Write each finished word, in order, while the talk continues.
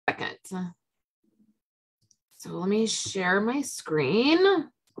So let me share my screen.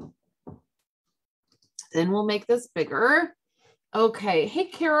 Then we'll make this bigger. Okay. Hey,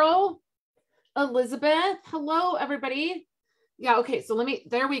 Carol, Elizabeth. Hello, everybody. Yeah. Okay. So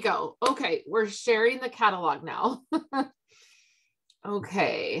there we go. Okay. We're sharing the catalog now.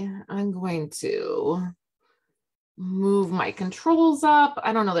 Okay. I'm going to move my controls up.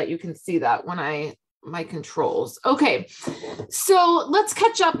 I don't know that you can see that when my controls. Okay, so let's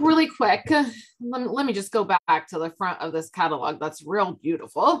catch up really quick. Let me just go back to the front of this catalog. That's real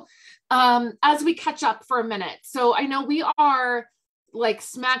beautiful. As we catch up for a minute. So I know we are like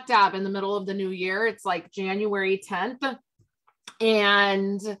smack dab in the middle of the new year. It's like January 10th.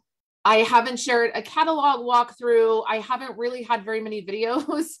 And I haven't shared a catalog walkthrough. I haven't really had very many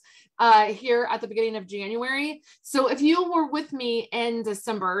videos here at the beginning of January. So if you were with me in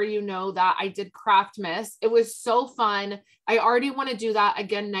December, you know that I did Craftmas. It was so fun. I already want to do that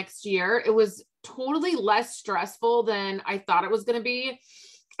again next year. It was totally less stressful than I thought it was going to be.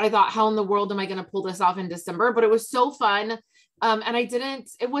 I thought, how in the world am I going to pull this off in December? But it was so fun. And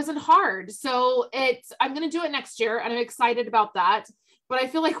it wasn't hard. So I'm going to do it next year and I'm excited about that. But I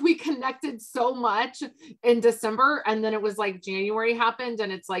feel like we connected so much in December and then it was like January happened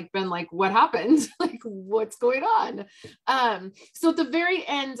and it's like been like, what happened? Like, what's going on? So at the very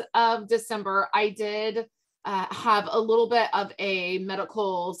end of December, I did have a little bit of a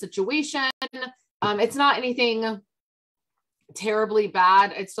medical situation. It's not anything terribly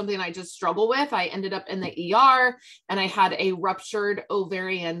bad. It's something I just struggle with. I ended up in the ER and I had a ruptured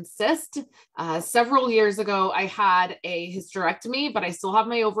ovarian cyst. Several years ago, I had a hysterectomy, but I still have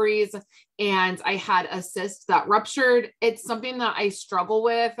my ovaries and I had a cyst that ruptured. It's something that I struggle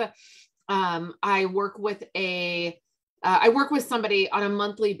with. I work with somebody on a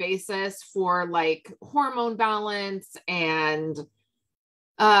monthly basis for like hormone balance and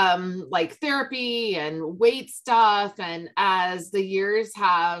like therapy and weight stuff. And as the years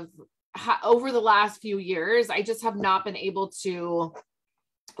have over the last few years, I just have not been able to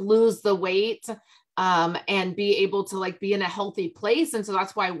lose the weight and be able to like be in a healthy place. And so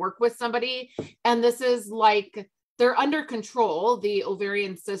that's why I work with somebody. And this is like, they're under control. The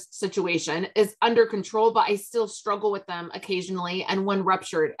ovarian cyst situation is under control, but I still struggle with them occasionally. And one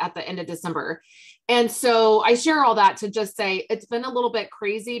ruptured at the end of December. And so I share all that to just say, it's been a little bit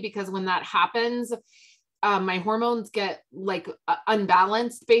crazy because when that happens, my hormones get like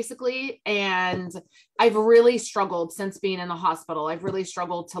unbalanced basically. And I've really struggled since being in the hospital. I've really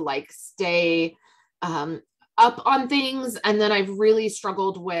struggled to like stay up on things. And then I've really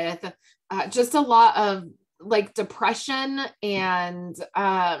struggled with just a lot of like depression and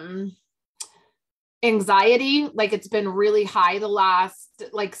anxiety. Like it's been really high the last,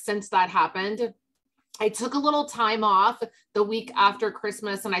 like since that happened. I took a little time off the week after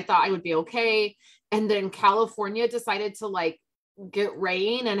Christmas and I thought I would be okay. And then California decided to like get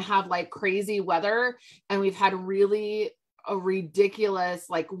rain and have like crazy weather. And we've had really a ridiculous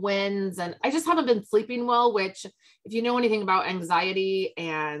like winds. And I just haven't been sleeping well, which if you know anything about anxiety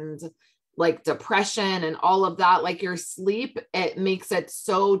and like depression and all of that, like your sleep, it makes it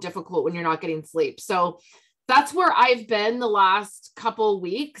so difficult when you're not getting sleep. So that's where I've been the last couple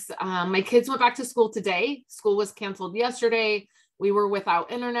weeks. My kids went back to school today. School was canceled yesterday. We were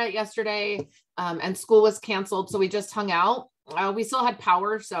without internet yesterday, and school was canceled. So we just hung out. We still had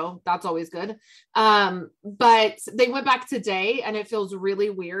power, so that's always good. But they went back today and it feels really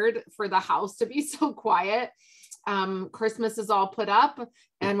weird for the house to be so quiet. Christmas is all put up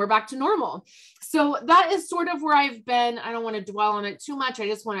and we're back to normal. So that is sort of where I've been. I don't want to dwell on it too much. I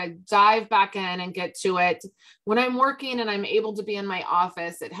just want to dive back in and get to it. When I'm working and I'm able to be in my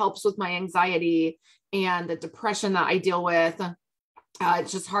office, it helps with my anxiety and the depression that I deal with.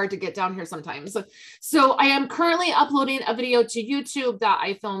 It's just hard to get down here sometimes. So I am currently uploading a video to YouTube that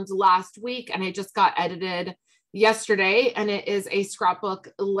I filmed last week and I just got edited yesterday, and it is a scrapbook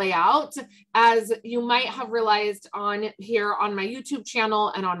layout. As you might have realized on here on my YouTube channel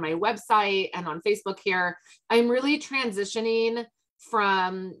and on my website and on Facebook here, I'm really transitioning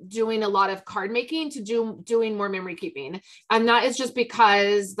from doing a lot of card making to doing more memory keeping. And that is just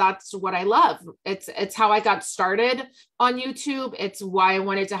because that's what I love. It's how I got started on YouTube. It's why I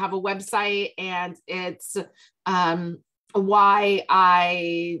wanted to have a website, and it's why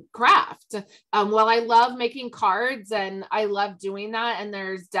I craft. Well, I love making cards and I love doing that. And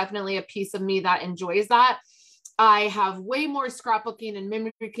there's definitely a piece of me that enjoys that. I have way more scrapbooking and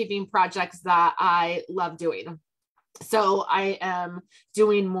memory keeping projects that I love doing. So I am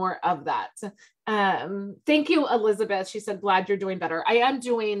doing more of that. Thank you, Elizabeth. She said, glad you're doing better. I am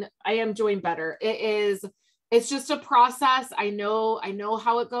doing better. It is it's just a process. I know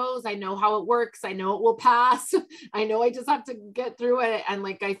how it goes. I know how it works. I know it will pass. I know I just have to get through it. And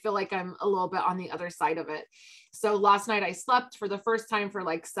like, I feel like I'm a little bit on the other side of it. So last night I slept for the first time for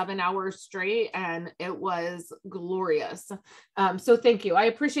like 7 hours straight, and it was glorious. So thank you. I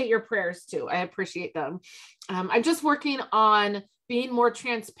appreciate your prayers too. I appreciate them. I'm just working on being more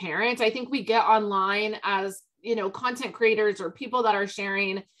transparent. I think we get online as, you know, content creators or people that are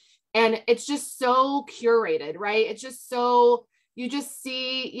sharing, and it's just so curated, right? It's just so, you just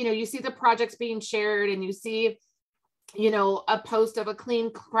see, you know, you see the projects being shared, and you see, you know, a post of a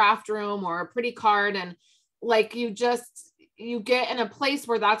clean craft room or a pretty card, and like, you get in a place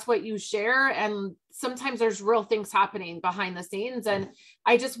where that's what you share. And sometimes there's real things happening behind the scenes. And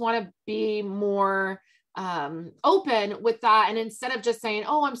I just want to be more open with that. And instead of just saying,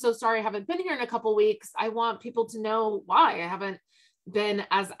 oh, I'm so sorry, I haven't been here in a couple of weeks, I want people to know why I haven't been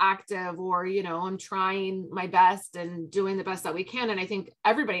as active, or, you know, I'm trying my best and doing the best that we can. And I think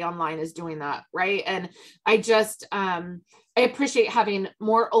everybody online is doing that. Right. And I just, I appreciate having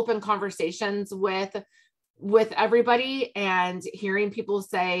more open conversations with everybody, and hearing people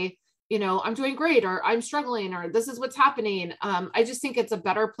say, you know, I'm doing great, or I'm struggling, or this is what's happening. I just think it's a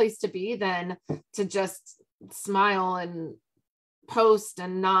better place to be than to just smile and post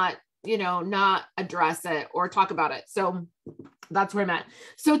and not, you know, not address it or talk about it. So that's where I'm at.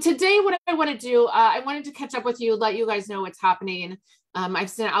 So today, what I want to do, I wanted to catch up with you, let you guys know what's happening. I've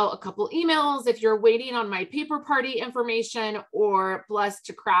sent out a couple emails. If you're waiting on my paper party information or Blessed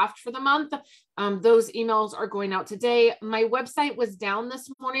to Craft for the month, those emails are going out today. My website was down this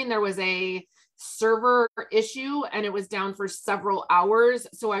morning. There was a server issue, and it was down for several hours.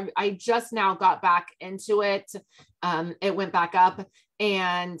 So I just now got back into it. It went back up,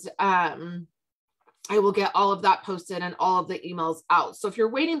 and I will get all of that posted and all of the emails out. So if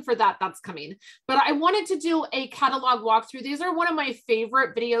you're waiting for that, that's coming. But I wanted to do a catalog walkthrough. These are one of my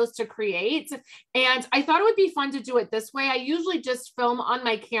favorite videos to create. And I thought it would be fun to do it this way. I usually just film on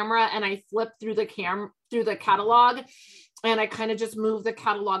my camera and I flip through the catalog, and I kind of just move the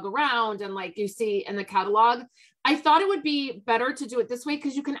catalog around, and like you see in the catalog. I thought it would be better to do it this way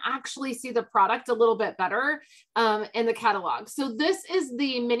because you can actually see the product a little bit better in the catalog. So this is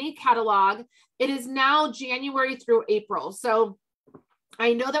the mini catalog. It is now January through April. So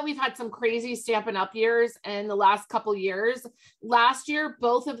I know that we've had some crazy Stampin' Up years in the last couple years. Last year,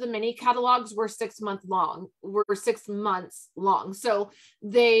 both of the mini catalogs were 6 months long. So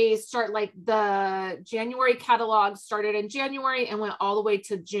they start, like, the January catalog started in January and went all the way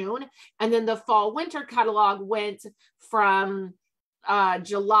to June. And then the fall winter catalog went from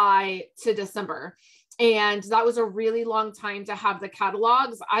July to December. And that was a really long time to have the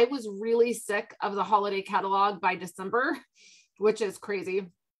catalogs. I was really sick of the holiday catalog by December, which is crazy,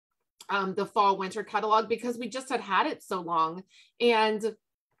 the fall winter catalog, because we just had it so long. And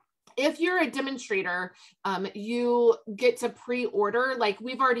if you're a demonstrator, you get to pre-order. Like,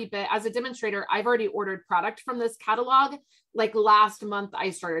 we've already been, as a demonstrator, I've already ordered product from this catalog. Like last month, I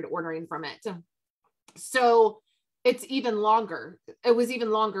started ordering from it. So it's even longer. It was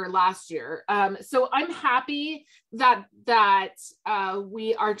even longer last year. So I'm happy that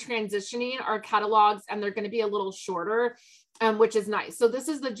we are transitioning our catalogs, and they're going to be a little shorter, which is nice. So this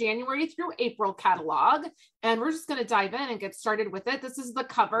is the January through April catalog, and we're just going to dive in and get started with it. This is the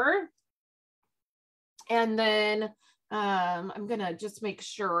cover. And then I'm going to just make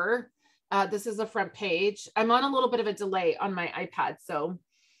sure this is the front page. I'm on a little bit of a delay on my iPad. So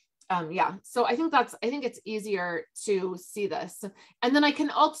yeah, so I think it's easier to see this. And then I can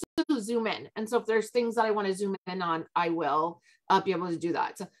also zoom in. And so if there's things that I want to zoom in on, I will be able to do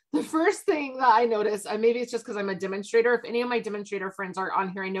that. So the first thing that I noticed, maybe it's just because I'm a demonstrator. If any of my demonstrator friends are on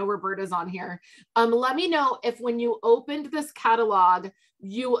here, I know Roberta's on here. Let me know if when you opened this catalog,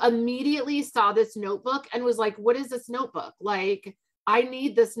 you immediately saw this notebook and was like, what is this notebook? Like, I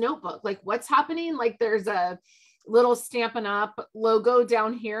need this notebook. Like, what's happening? Like, there's a little Stampin' Up logo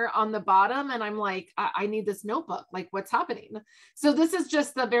down here on the bottom. And I'm like, I need this notebook. Like, what's happening? So this is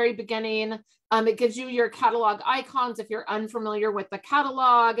just the very beginning. It gives you your catalog icons if you're unfamiliar with the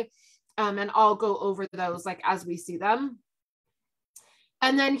catalog. And I'll go over those like as we see them.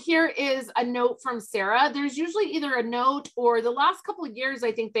 And then here is a note from Sarah. There's usually either a note, or the last couple of years,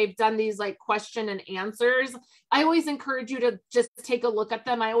 I think they've done these like question and answers. I always encourage you to just take a look at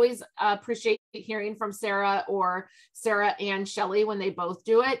them. I always appreciate hearing from Sarah, or Sarah and Shelly when they both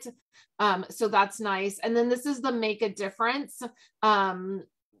do it. So that's nice. And then this is the make a difference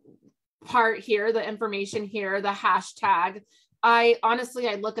part here, the information here, the hashtag. I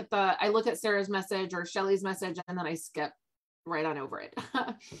look at Sarah's message or Shelly's message, and then I skip right on over it.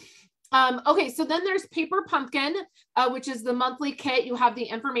 Okay, so then there's Paper Pumpkin, which is the monthly kit. You have the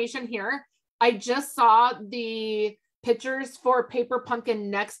information here. I just saw the pictures for Paper Pumpkin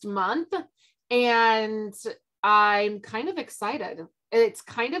next month, and I'm kind of excited. It's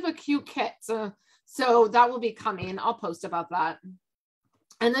kind of a cute kit. So that will be coming. I'll post about that.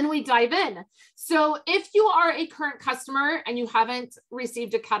 And then we dive in. So if you are a current customer and you haven't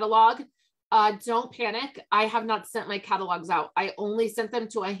received a catalog, don't panic. I have not sent my catalogs out. I only sent them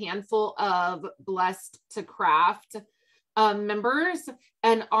to a handful of Blessed to Craft members.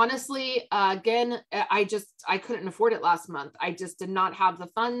 And honestly, again, I couldn't afford it last month. I just did not have the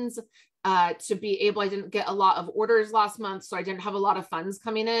funds to be able, I didn't get a lot of orders last month, so I didn't have a lot of funds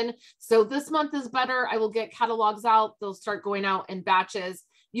coming in. So this month is better. I will get catalogs out. They'll start going out in batches.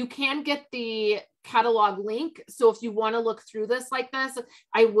 You can get the catalog link. So if you want to look through this like this,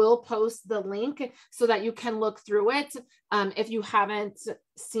 I will post the link so that you can look through it if you haven't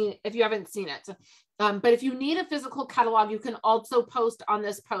seen it. But if you need a physical catalog, you can also post on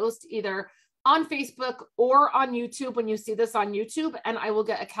this post either on Facebook or on YouTube when you see this on YouTube, and I will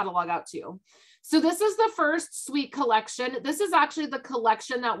get a catalog out to you. So this is the first suite collection. This is actually the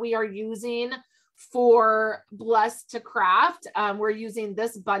collection that we are using for Blessed to Craft. We're using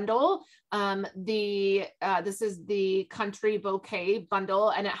this bundle. This is the Country Bouquet bundle,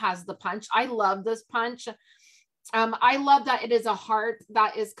 and it has the punch. I love this punch. I love that it is a heart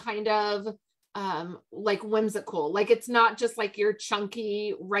that is kind of like whimsical. Like it's not just like your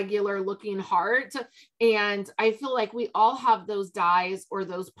chunky, regular looking heart. And I feel like we all have those dies or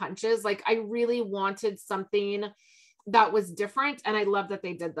those punches. Like I really wanted something that was different, and I love that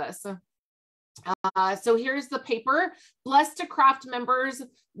they did this. So here's the paper. Blessed to Craft members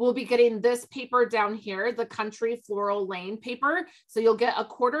will be getting this paper down here, the Country Floral Lane paper. So you'll get a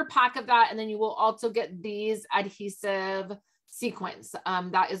quarter pack of that, and then you will also get these adhesive sequins.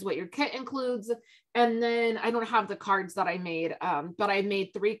 That is what your kit includes. And then I don't have the cards that I made, but I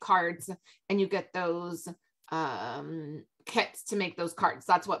made 3 cards, and you get those kits to make those cards.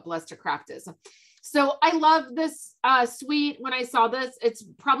 That's what Blessed to Craft is. So I love this suite. When I saw this, it's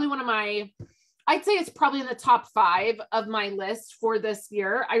probably one of my, I'd say it's probably in the top 5 of my list for this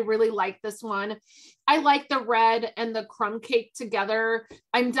year. I really like this one. I like the red and the crumb cake together.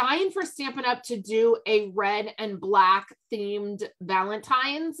 I'm dying for Stampin' Up! To do a red and black themed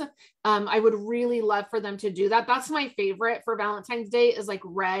Valentine's. I would really love for them to do that. That's my favorite for Valentine's Day, is like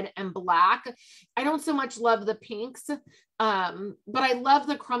red and black. I don't so much love the pinks, but I love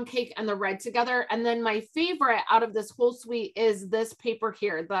the crumb cake and the red together. And then my favorite out of this whole suite is this paper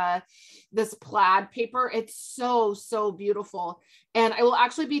here, this plaid paper. It's so, so beautiful. And I will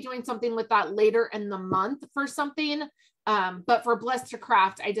actually be doing something with that later in the month for something. But for Blessed to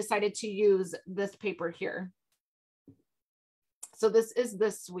Craft, I decided to use this paper here. So this is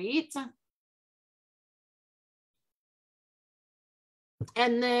the suite.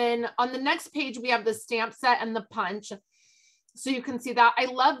 And then on the next page, we have the stamp set and the punch. So you can see that. I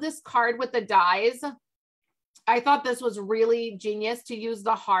love this card with the dies. I thought this was really genius to use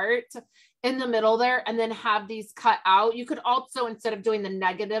the heart in the middle there and then have these cut out. You could also, instead of doing the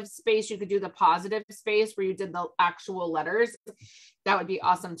negative space, you could do the positive space where you did the actual letters. That would be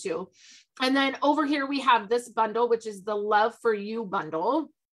awesome too. And then over here, we have this bundle, which is the Love for You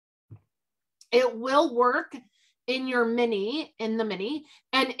bundle. It will work in your mini, in the mini.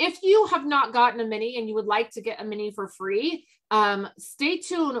 And if you have not gotten a mini and you would like to get a mini for free, stay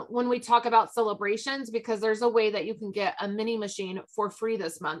tuned when we talk about Sale-A-Brations, because there's a way that you can get a mini machine for free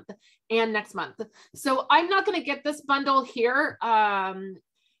this month and next month. So I'm not going to get this bundle here. I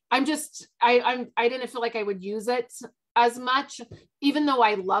didn't feel like I would use it as much, even though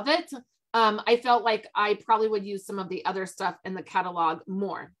I love it. I felt like I probably would use some of the other stuff in the catalog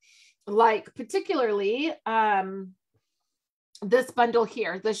more. Like particularly this bundle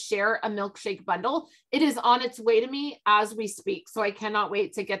here, the Share a Milkshake bundle. It is on its way to me as we speak, so I cannot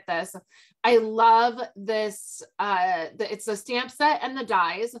wait to get this. I love this. It's a stamp set and the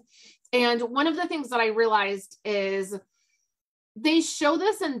dies. And one of the things that I realized is they show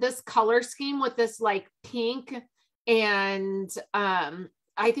this in this color scheme with this like pink and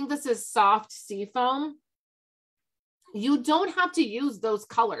I think this is soft sea foam. You don't have to use those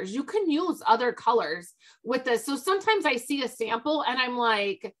colors. You can use other colors with this. So sometimes I see a sample and I'm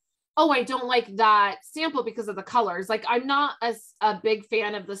like, oh, I don't like that sample because of the colors. Like I'm not a big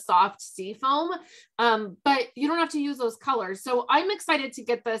fan of the soft sea foam, but you don't have to use those colors. So I'm excited to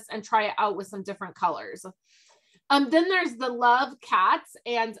get this and try it out with some different colors. Then there's the Love Cats,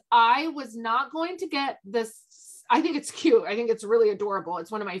 and I was not going to get this. I think it's cute. I think it's really adorable.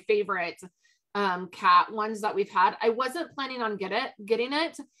 It's one of my favorite cat ones that we've had. I wasn't planning on getting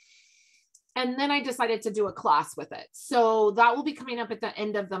it, And then I decided to do a class with it. So that will be coming up at the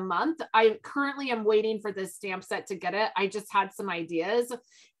end of the month. I currently am waiting for this stamp set to get it. I just had some ideas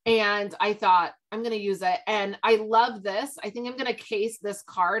and I thought I'm going to use it. And I love this. I think I'm going to case this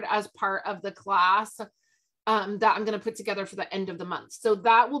card as part of the class that I'm going to put together for the end of the month. So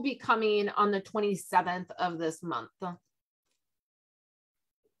that will be coming on the 27th of this month.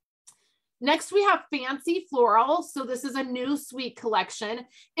 Next, we have Fancy Floral. So this is a new suite collection.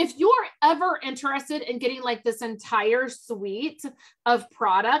 If you're ever interested in getting like this entire suite of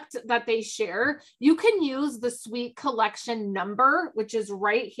product that they share, you can use the suite collection number, which is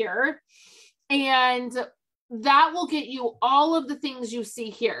right here. And that will get you all of the things you see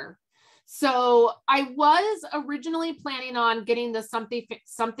here. So I was originally planning on getting the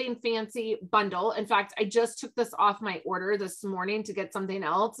something fancy bundle. In fact, I just took this off my order this morning to get something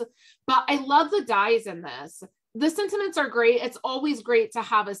else, but I love the dies in this. The sentiments are great. It's always great to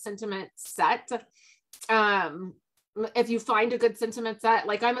have a sentiment set. If you find a good sentiment set,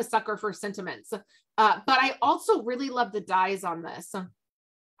 like I'm a sucker for sentiments, but I also really love the dies on this.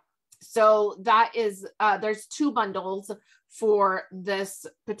 So that is, there's 2 bundles for this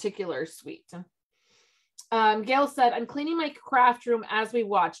particular suite. Gail said, I'm cleaning my craft room as we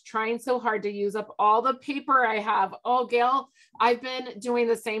watch, trying so hard to use up all the paper I have. Oh, Gail, I've been doing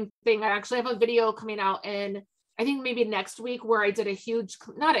the same thing. I actually have a video coming out in, I think maybe next week, where I did a huge,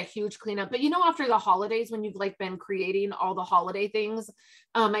 not a huge cleanup, but you know, after the holidays, when you've like been creating all the holiday things,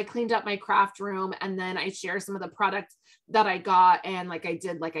 I cleaned up my craft room and then I share some of the products that I got. And like I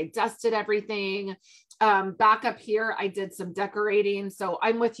did, like I dusted everything. Back up here, I did some decorating. So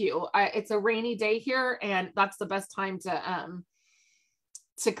I'm with you. It's a rainy day here and that's the best time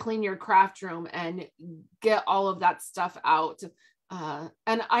to clean your craft room and get all of that stuff out. And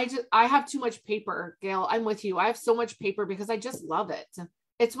I have too much paper, Gail. I'm with you. I have so much paper because I just love it.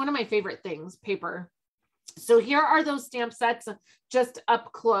 It's one of my favorite things, paper. So here are those stamp sets just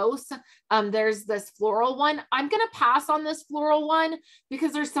up close. There's this floral one. I'm going to pass on this floral one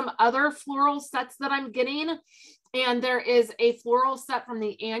because there's some other floral sets that I'm getting. And there is a floral set from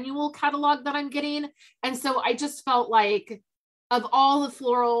the annual catalog that I'm getting. And so I just felt like of all the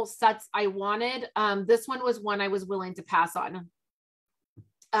floral sets I wanted, this one was one I was willing to pass on.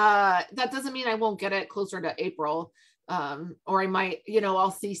 That doesn't mean I won't get it closer to April. Or I might, you know,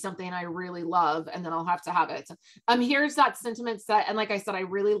 I'll see something I really love and then I'll have to have it. Here's that sentiment set. And like I said, I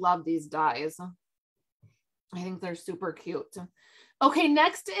really love these dies. I think they're super cute. Okay,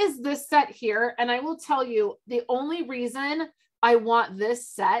 next is this set here. And I will tell you, the only reason I want this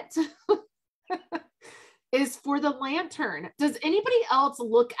set is for the lantern. Does anybody else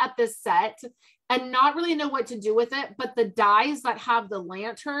look at this set and not really know what to do with it? But the dies that have the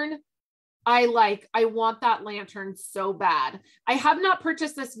lantern, I want that lantern so bad. I have not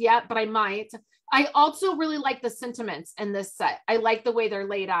purchased this yet, but I might. I also really like the sentiments in this set. I like the way they're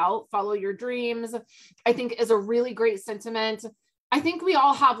laid out. Follow your dreams, I think is a really great sentiment. I think we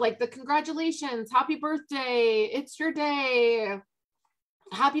all have like the congratulations, happy birthday, it's your day,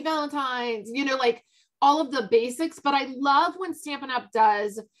 happy Valentine's, you know, like all of the basics. But I love when Stampin' Up!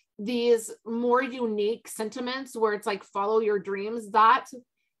 Does these more unique sentiments where it's like follow your dreams. That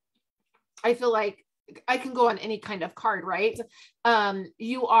I feel like I can go on any kind of card, right?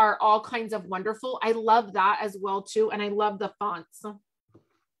 You are all kinds of wonderful. I love that as well too. And I love the fonts.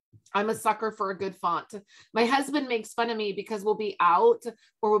 I'm a sucker for a good font. My husband makes fun of me because we'll be out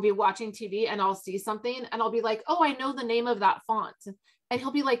or we'll be watching TV and I'll see something and I'll be like, oh, I know the name of that font. And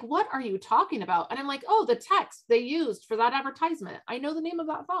he'll be like, what are you talking about? And I'm like, oh, the text they used for that advertisement. I know the name of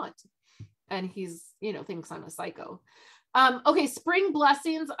that font. And he's, you know, thinks I'm a psycho. Okay, Spring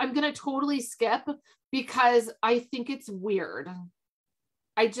Blessings, I'm going to totally skip because I think it's weird.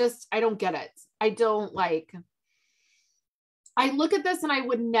 I don't get it. I look at this and I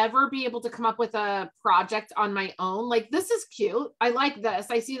would never be able to come up with a project on my own. Like, this is cute. I like this.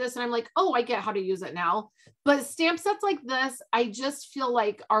 I see this and I'm like, oh, I get how to use it now. But stamp sets like this, I just feel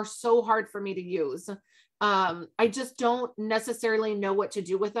like are so hard for me to use. I just don't necessarily know what to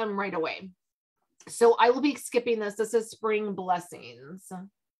do with them right away. So I will be skipping this. This is Spring Blessings.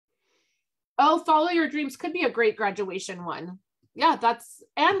 Oh, Follow Your Dreams could be a great graduation one. Yeah,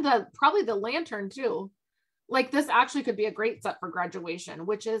 and probably the lantern too. Like this actually could be a great set for graduation,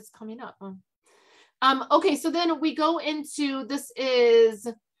 which is coming up. Okay, so then we go into, this is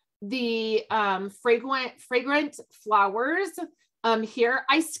the fragrant flowers. Here,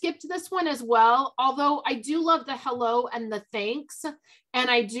 I skipped this one as well, although I do love the hello and the thanks. And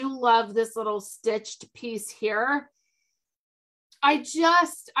I do love this little stitched piece here. I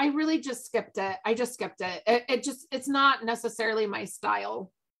really just skipped it. I just skipped it. It's not necessarily my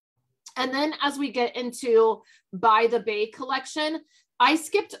style. And then as we get into By the Bay collection, I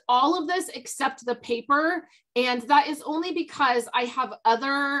skipped all of this except the paper. And that is only because I have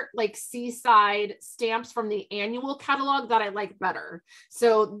other like seaside stamps from the annual catalog that I like better.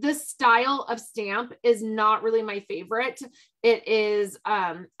 So this style of stamp is not really my favorite. It is,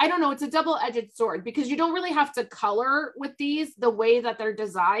 I don't know, it's a double-edged sword because you don't really have to color with these the way that they're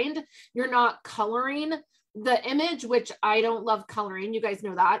designed. You're not coloring the image, which I don't love coloring. You guys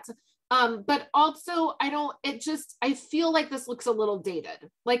know that. But also I feel like this looks a little dated.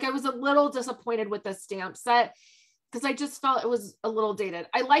 Like I was a little disappointed with the stamp set because I just felt it was a little dated.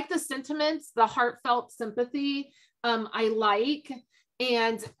 I like the sentiments, the heartfelt sympathy, I like.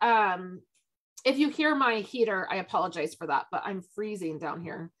 And if you hear my heater, I apologize for that, but I'm freezing down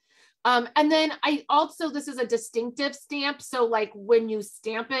here. And then this is a distinctive stamp. So like when you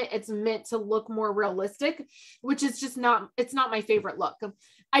stamp it, it's meant to look more realistic, which is just it's not my favorite look.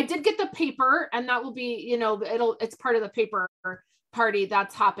 I did get the paper and that will be, you know, it's part of the paper party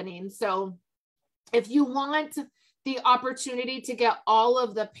that's happening. So if you want the opportunity to get all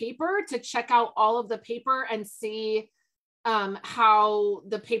of the paper, to check out all of the paper and see how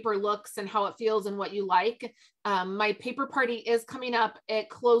the paper looks and how it feels and what you like. My paper party is coming up. It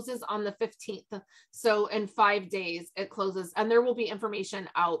closes on the 15th. So in 5 days it closes and there will be information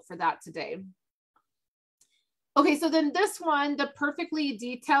out for that today. Okay, so then this one, the perfectly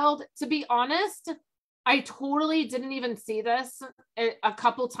detailed, to be honest, I totally didn't even see this a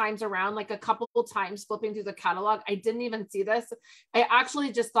couple times around, like a couple times flipping through the catalog. I didn't even see this. I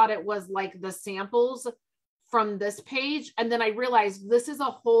actually just thought it was like the samples from this page. And then I realized this is a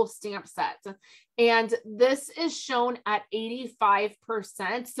whole stamp set. And this is shown at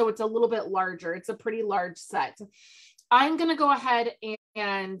 85%. So it's a little bit larger. It's a pretty large set. I'm going to go ahead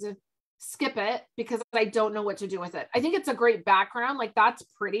and skip it because I don't know what to do with it. I think it's a great background. Like that's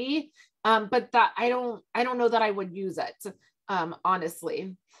pretty, but that I don't know that I would use it,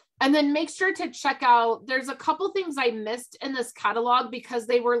 honestly. And then make sure to check out, there's a couple things I missed in this catalog because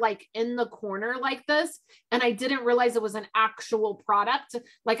they were like in the corner like this. And I didn't realize it was an actual product.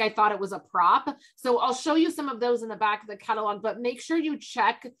 Like I thought it was a prop. So I'll show you some of those in the back of the catalog, but make sure you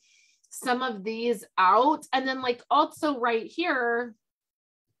check some of these out. And then like also right here,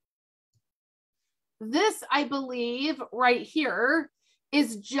 this, I believe right here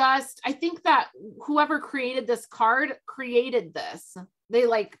is just, I think that whoever created this card created this. They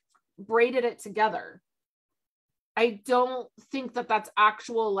like braided it together. I don't think that that's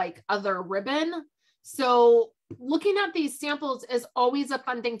actual like other ribbon. So looking at these samples is always a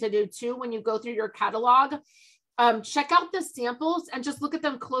fun thing to do too when you go through your catalog. Check out the samples and just look at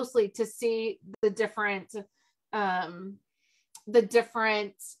them closely to see the different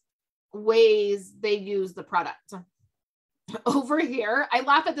ways they use the product. Over here, I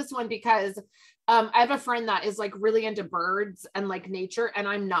laugh at this one because I have a friend that is like really into birds and like nature, and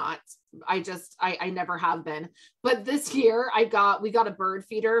I'm not. I never have been. But this year we got a bird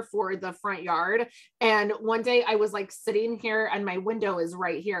feeder for the front yard. And one day I was like sitting here and my window is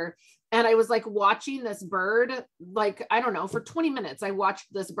right here. And I was like watching this bird, like, I don't know, for 20 minutes, I watched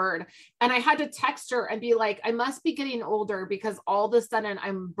this bird and I had to text her and be like, I must be getting older because all of a sudden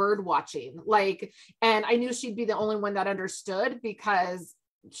I'm bird watching. Like, and I knew she'd be the only one that understood because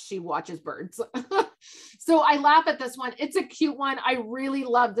she watches birds. So I laugh at this one. It's a cute one. I really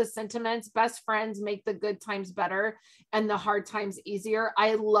love the sentiments. Best friends make the good times better and the hard times easier.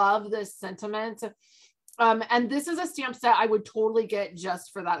 I love this sentiment. And this is a stamp set I would totally get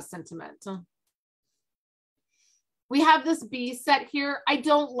just for that sentiment. We have this bee set here. I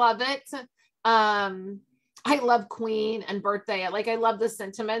don't love it. I love Queen and birthday. Like I love the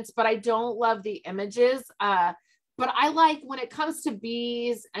sentiments, but I don't love the images. But I like when it comes to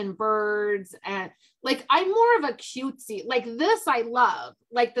bees and birds and like, I'm more of a cutesy, like this I love,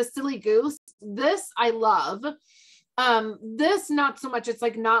 like the silly goose, this I love. This not so much, it's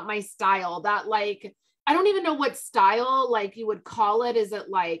like not my style. That like, I don't even know what style like you would call it. Is it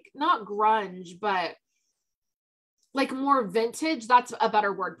like not grunge, but like more vintage? That's a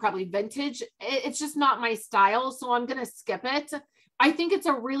better word, probably vintage. It's just not my style. So I'm going to skip it. I think it's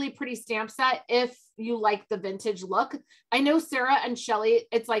a really pretty stamp set if you like the vintage look. I know Sarah and Shelly,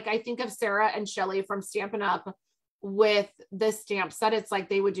 it's like, I think of Sarah and Shelly from Stampin' Up with this stamp set. It's like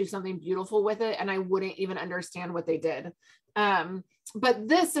they would do something beautiful with it and I wouldn't even understand what they did. But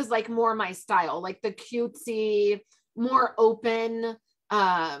this is like more my style, like the cutesy, more open,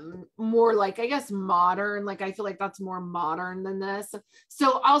 more like, I guess, modern. Like, I feel like that's more modern than this.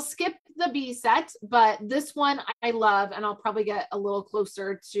 So I'll skip the B set, but this one I love, and I'll probably get a little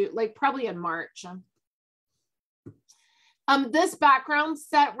closer to like probably in March. This background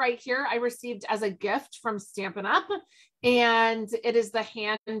set right here, I received as a gift from Stampin' Up, and it is the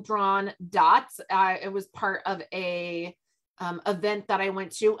hand-drawn dots. It was part of a event that I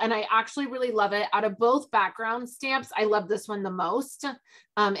went to, and I actually really love it. Out of both background stamps, I love this one the most.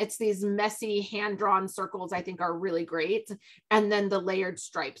 It's these messy hand-drawn circles I think are really great, and then the layered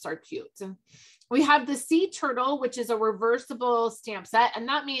stripes are cute. We have the sea turtle, which is a reversible stamp set. And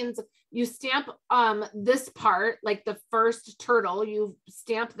that means you stamp this part, like the first turtle, you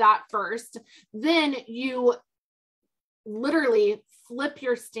stamp that first. Then you literally flip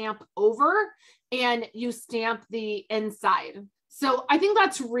your stamp over and you stamp the inside. So I think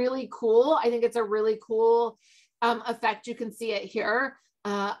that's really cool. I think it's a really cool effect. You can see it here.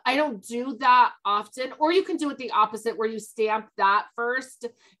 I don't do that often, or you can do it the opposite where you stamp that first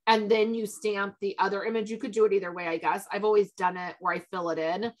and then you stamp the other image. You could do it either way, I guess. I've always done it where I fill it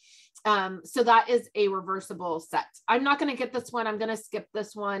in. So that is a reversible set. I'm not going to get this one. I'm going to skip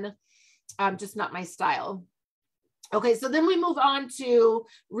this one. Just not my style. Okay, so then we move on to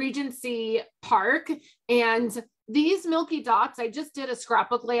Regency Park, and these Milky Dots, I just did a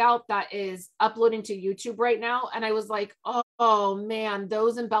scrapbook layout that is uploading to YouTube right now. And I was like, oh man,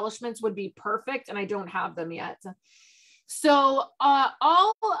 those embellishments would be perfect. And I don't have them yet. So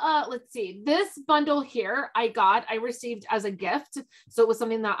let's see, this bundle here I received as a gift. So it was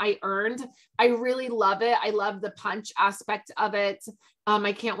something that I earned. I really love it. I love the punch aspect of it.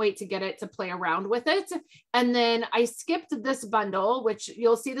 I can't wait to get it to play around with it. And then I skipped this bundle, which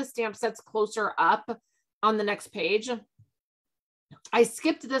you'll see the stamp sets closer up on the next page. I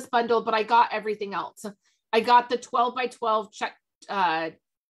skipped this bundle, but I got everything else. I got the 12 by 12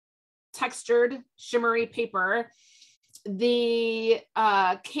 textured shimmery paper, the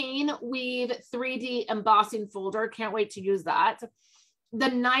cane weave 3D embossing folder. Can't wait to use that. The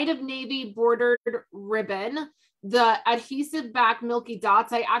Night of Navy bordered ribbon, the adhesive back Milky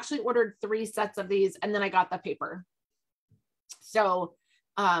Dots. I actually ordered 3 sets of these and then I got the paper. So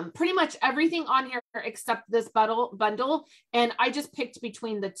pretty much everything on here except this bundle. And I just picked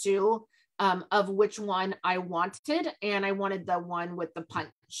between the two of which one I wanted. And I wanted the one with the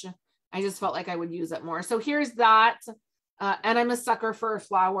punch. I just felt like I would use it more. So here's that. And I'm a sucker for a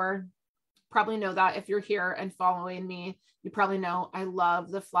flower. Probably know that if you're here and following me, you probably know I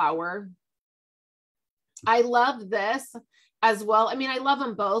love the flower. I love this as well. I mean, I love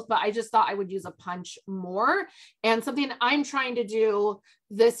them both, but I just thought I would use a punch more. And something I'm trying to do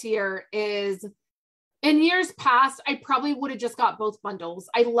this year is, in years past, I probably would have just got both bundles.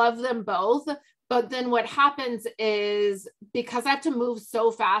 I love them both. But then what happens is, because I have to move so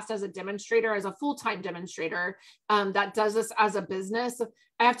fast as a demonstrator, as a full-time demonstrator that does this as a business,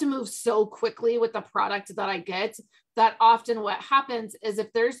 I have to move so quickly with the product that I get, that often what happens is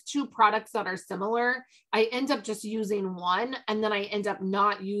if there's 2 products that are similar, I end up just using one and then I end up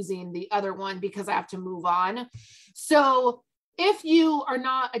not using the other one because I have to move on. So if you are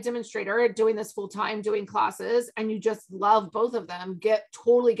not a demonstrator doing this full-time, doing classes, and you just love both of them,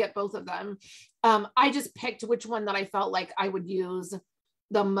 totally get both of them. I just picked which one that I felt like I would use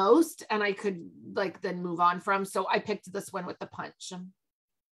the most and I could then move on from. So I picked this one with the punch.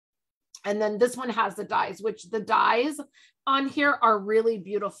 And then this one has the dies, which the dies on here are really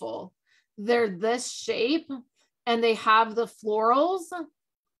beautiful. They're this shape and they have the florals,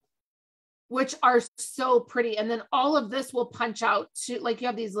 which are so pretty. And then all of this will punch out to, you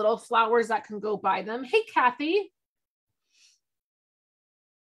have these little flowers that can go by them. Hey, Kathy.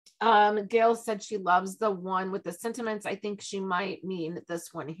 Gail said she loves the one with the sentiments. I think she might mean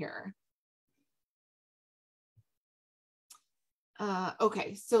this one here.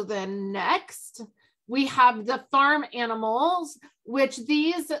 Okay, so then next we have the farm animals, which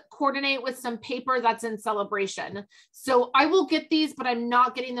these coordinate with some paper that's in Sale-A-Bration. So I will get these, but I'm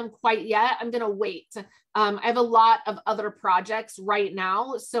not getting them quite yet. I'm going to wait. I have a lot of other projects right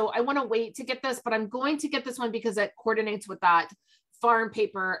now, so I want to wait to get this, but I'm going to get this one because it coordinates with that farm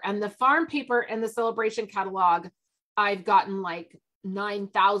paper. And the farm paper and the Sale-A-Bration catalog, I've gotten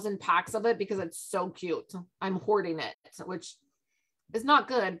 9,000 packs of it because it's so cute. I'm hoarding it, which is not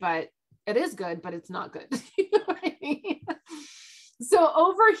good, but it is good, but it's not good. You know what I mean? So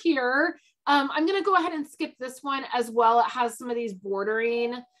over here, I'm going to go ahead and skip this one as well. It has some of these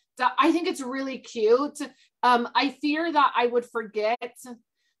bordering. I think it's really cute. I fear that I would forget.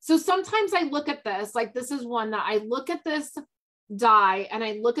 So sometimes I look at this, this is one that I look at this die and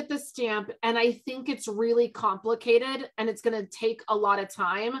I look at the stamp and I think it's really complicated and it's going to take a lot of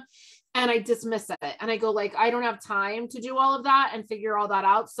time. And I dismiss it. And I go I don't have time to do all of that and figure all that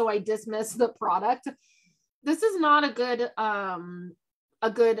out. So I dismiss the product. This is not a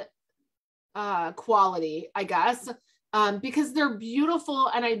good quality, I guess. because they're beautiful.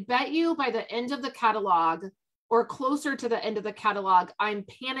 And I bet you by the end of the catalog or closer to the end of the catalog, I'm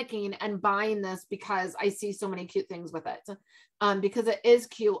panicking and buying this because I see so many cute things with it. Because it is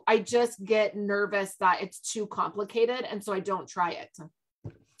cute. I just get nervous that it's too complicated. And so I don't try it.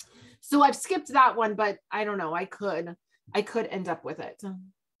 So I've skipped that one, but I don't know. I could end up with it.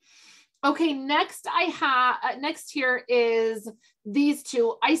 Okay, next next here is these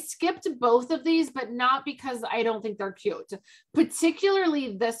two. I skipped both of these, but not because I don't think they're cute.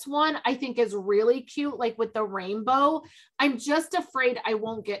 Particularly this one, I think is really cute, like with the rainbow. I'm just afraid I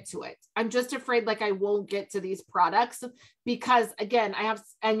won't get to it. I'm just afraid like I won't get to these products because again, I have,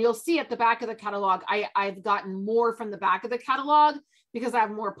 and you'll see at the back of the catalog, I've gotten more from the back of the catalog because I have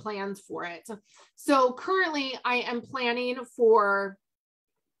more plans for it. So currently I am planning for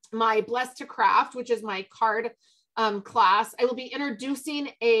my Blessed to Craft, which is my card class. I will be introducing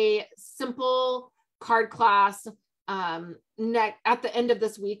a simple card class at the end of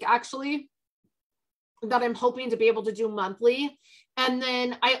this week, actually, that I'm hoping to be able to do monthly. And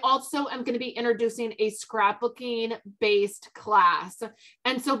then I also am going to be introducing a scrapbooking based class.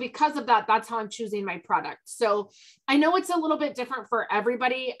 And so because of that, that's how I'm choosing my product. So I know it's a little bit different for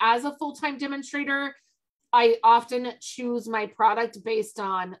everybody. As a full-time demonstrator, I often choose my product based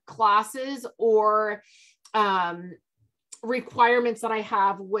on classes or requirements that I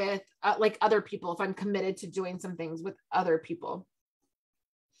have with like other people, if I'm committed to doing some things with other people.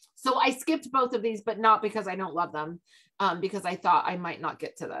 So I skipped both of these, but not because I don't love them, because I thought I might not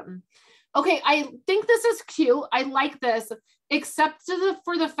get to them. Okay, I think this is cute. I like this, except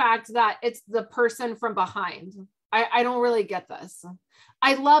for the fact that it's the person from behind. I don't really get this.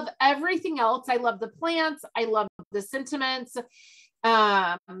 I love everything else. I love the plants. I love the sentiments.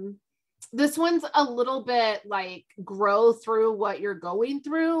 This one's a little bit like grow through what you're going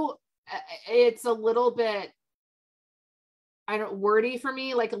through. It's a little bit, wordy for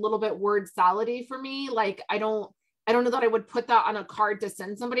me, like a little bit word salady for me. Like, I don't know that I would put that on a card to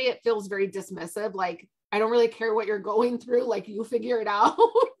send somebody. It feels very dismissive. Like, I don't really care what you're going through. Like, you figure it out.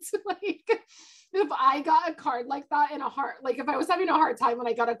 Like, if I got a card like that in a heart, like if I was having a hard time when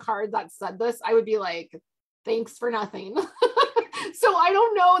I got a card that said this, I would be like, thanks for nothing. So I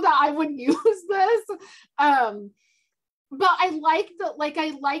don't know that I would use this. But I like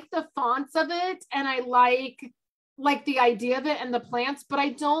the fonts of it, and I like the idea of it and the plants, but I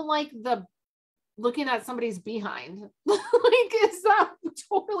don't like the looking at somebody's behind. Like, is that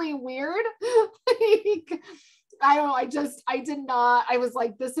totally weird? Like, I don't know. I did not, I was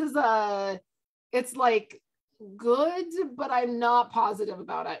like, this is it's like good, but I'm not positive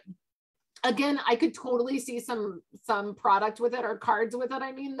about it. Again, I could totally see some product with it or cards with it.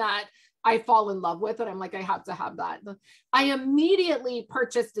 I mean, that I fall in love with it. I'm like, I have to have that. I immediately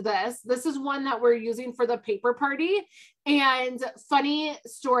purchased this. This is one that we're using for the paper party. And funny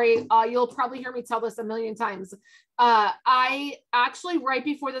story, you'll probably hear me tell this a million times. I actually, right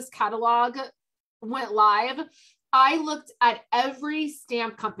before this catalog went live, I looked at every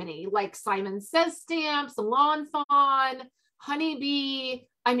stamp company, like Simon Says Stamps, Lawn Fawn, Honeybee,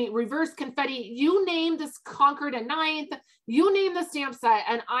 I mean, Reverse Confetti, you name this, Concord and Ninth, you name the stamp set.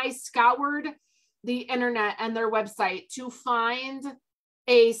 And I scoured the internet and their website to find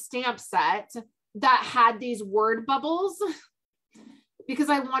a stamp set that had these word bubbles because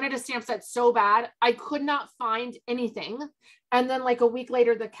I wanted a stamp set so bad. I could not find anything. And then like a week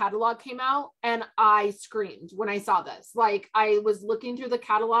later, the catalog came out and I screamed when I saw this. Like, I was looking through the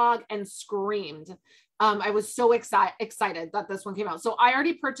catalog and screamed. I was so excited that this one came out. So I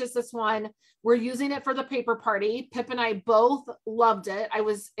already purchased this one. We're using it for the paper party. Pip and I both loved it. I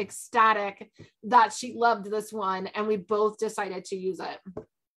was ecstatic that she loved this one, and we both decided to use it.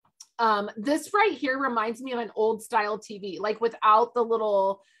 This right here reminds me of an old style TV, like without the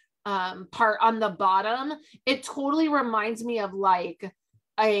little part on the bottom. It totally reminds me of like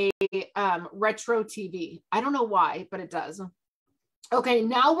a retro TV. I don't know why, but it does. Okay,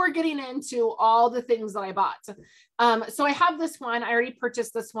 now we're getting into all the things that I bought. So I have this one. I already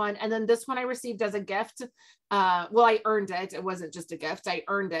purchased this one. And then this one I received as a gift. Well, I earned it. It wasn't just a gift. I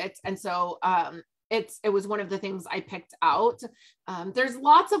earned it. And so it was one of the things I picked out. There's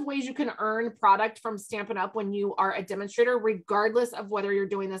lots of ways you can earn product from Stampin' Up! When you are a demonstrator, regardless of whether you're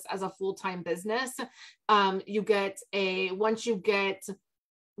doing this as a full-time business. You get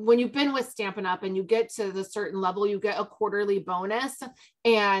when you've been with Stampin' Up! And you get to the certain level, you get a quarterly bonus.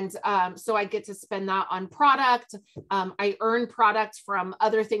 And so I get to spend that on product. I earn product from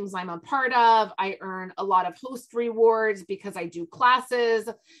other things I'm a part of. I earn a lot of host rewards because I do classes.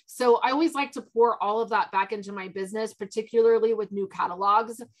 So I always like to pour all of that back into my business, particularly with new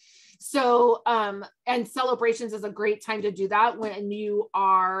catalogs. So, and Sale-A-Brations is a great time to do that when you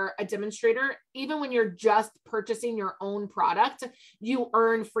are a demonstrator. Even when you're just purchasing your own product, you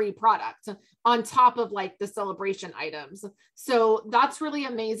earn free product on top of like the Sale-A-Bration items. So that's really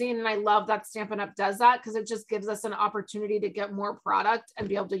amazing. And I love that Stampin' Up! Does that because it just gives us an opportunity to get more product and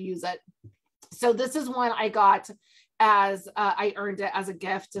be able to use it. So this is one I got as I earned it as a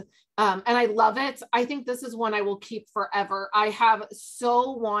gift. And I love it. I think this is one I will keep forever. I have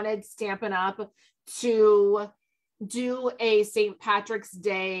so wanted Stampin' Up! To do a St. Patrick's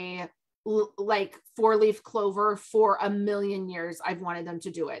Day like 4-leaf clover for a million years. I've wanted them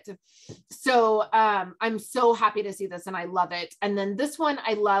to do it. So I'm so happy to see this and I love it. And then this one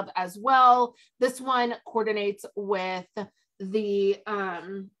I love as well. This one coordinates with the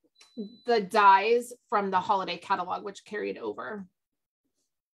dies from the holiday catalog, which carried over.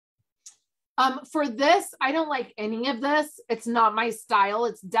 For this, I don't like any of this. It's not my style.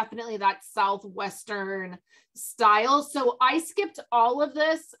 It's definitely that Southwestern style. So I skipped all of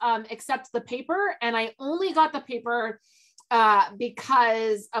this except the paper. And I only got the paper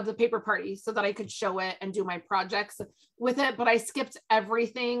because of the paper party so that I could show it and do my projects with it. But I skipped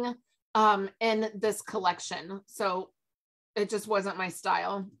everything in this collection. So it just wasn't my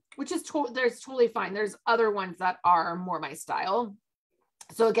style, which is there's totally fine. There's other ones that are more my style.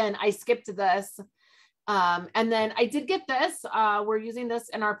 So again, I skipped this. And then I did get this. We're using this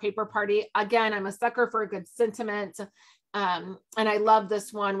in our paper party. Again, I'm a sucker for a good sentiment. And I love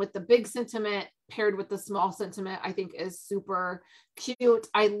this one with the big sentiment paired with the small sentiment, I think is super cute.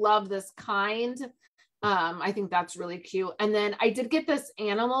 I love this kind. I think that's really cute. And then I did get this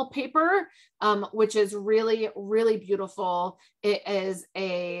animal paper, which is really, really beautiful. It is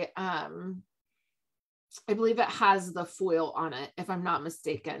a, I believe it has the foil on it, if I'm not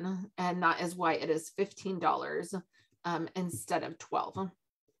mistaken. And that is why it is $15 instead of $12.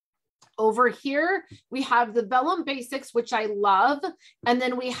 Over here, we have the Vellum Basics, which I love. And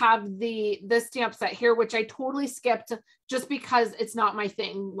then we have the stamp set here, which I totally skipped just because it's not my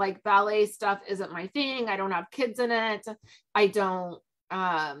thing. Like ballet stuff isn't my thing. I don't have kids in it. I don't,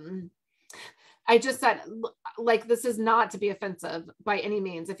 I just said, like, this is not to be offensive by any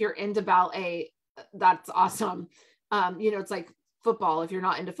means. If you're into ballet, that's awesome. You know, it's like football. If you're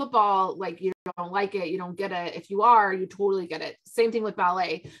not into football, like you don't like it, you don't get it. If you are, you totally get it. Same thing with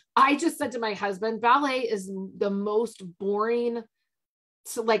ballet. I just said to my husband, ballet is the most boring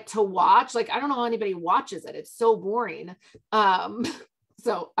to watch. Like, I don't know how anybody watches it. It's so boring.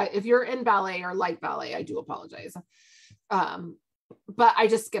 So if you're in ballet or like ballet, I do apologize. But I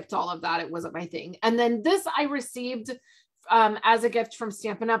just skipped all of that. It wasn't my thing. And then this I received as a gift from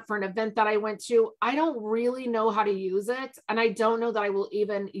Stampin' Up! For an event that I went to. I don't really know how to use it. And I don't know that I will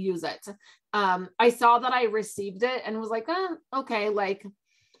even use it. I saw that I received it and was like, okay, like,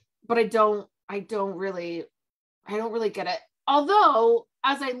 but I don't really get it. Although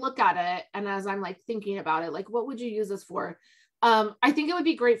as I look at it and as I'm like thinking about it, like, what would you use this for? I think it would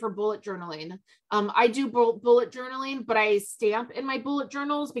be great for bullet journaling. I do bullet journaling, but I stamp in my bullet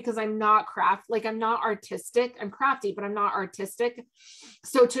journals because I'm not I'm not artistic. I'm crafty, but I'm not artistic.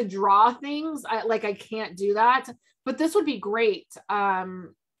 So to draw things, I can't do that, but this would be great.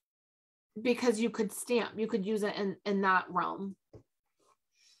 Because you could stamp, you could use it in that realm.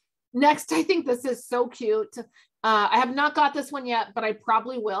 Next, I think this is so cute. I have not got this one yet, but I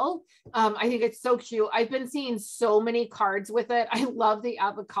probably will. I think it's so cute. I've been seeing so many cards with it. I love the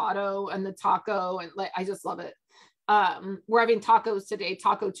avocado and the taco, and like, I just love it. We're having tacos today,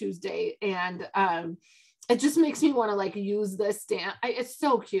 Taco Tuesday, and it just makes me want to like use this stamp. It's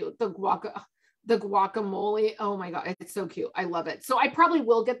so cute. The guacamole. Oh my God, it's so cute. I love it. So I probably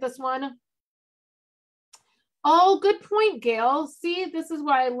will get this one. Oh, good point, Gail. See, this is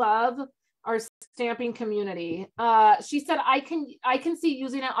why I love our stamping community. She said, I can see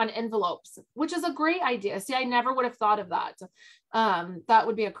using it on envelopes, which is a great idea. See, I never would have thought of that. That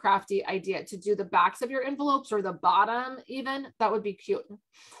would be a crafty idea to do the backs of your envelopes or the bottom even. That would be cute.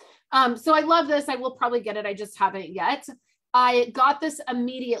 So I love this. I will probably get it. I just haven't yet. I got this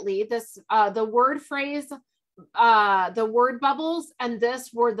immediately. This, the word phrase, the word bubbles, and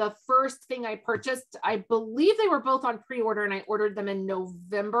this were the first thing I purchased. I believe they were both on pre-order, and I ordered them in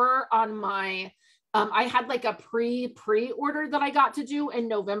November on my, I had like a pre-order that I got to do in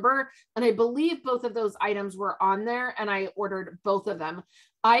November, and I believe both of those items were on there, and I ordered both of them.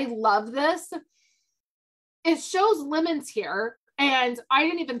 I love this. It shows lemons here, And I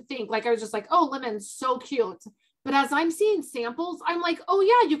didn't even think, like, I was just like, oh, lemons, so cute. But as I'm seeing samples, I'm like, oh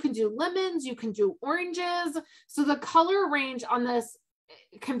yeah, you can do lemons, you can do oranges. So the color range on this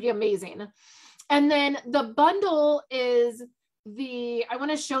can be amazing. And then the bundle is I want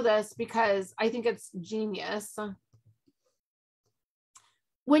to show this because I think it's genius.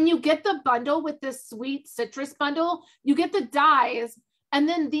 When you get the bundle with this sweet citrus bundle, you get the dies, and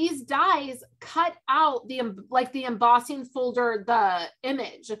then these dies cut out the embossing folder, the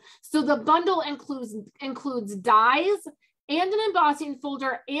image. So the bundle includes dies and an embossing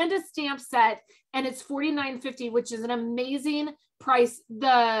folder and a stamp set, and it's $49.50, which is an amazing price.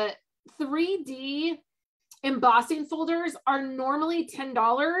 The 3D embossing folders are normally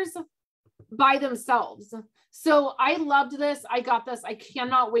 $10 by themselves. So I loved this. I got this. I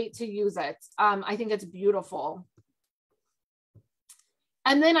cannot wait to use it. I think it's beautiful.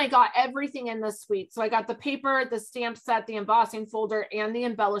 And then I got everything in the suite. So I got the paper, the stamp set, the embossing folder, and the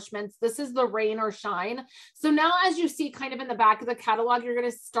embellishments. This is the rain or shine. So now, as you see kind of in the back of the catalog, you're going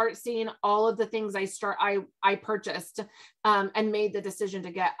to start seeing all of the things I purchased and made the decision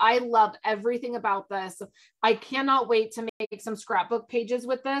to get. I love everything about this. I cannot wait to make some scrapbook pages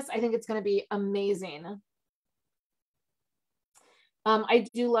with this. I think it's going to be amazing. I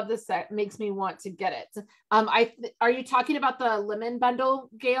do love this set. Makes me want to get it. Are you talking about the lemon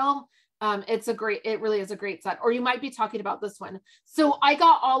bundle, Gail? It really is a great set. Or you might be talking about this one. So I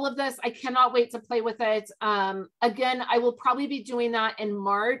got all of this. I cannot wait to play with it. Again, I will probably be doing that in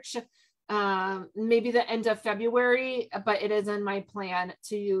March, maybe the end of February, but it is in my plan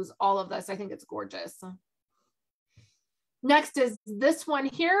to use all of this. I think it's gorgeous. Next is this one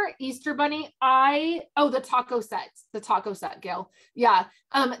here, Easter Bunny. The taco set, Gail. Yeah.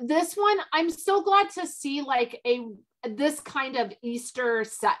 This one, I'm so glad to see like this kind of Easter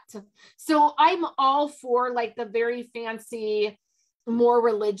set. So I'm all for like the very fancy, more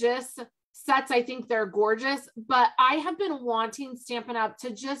religious sets. I think they're gorgeous, but I have been wanting Stampin' Up! To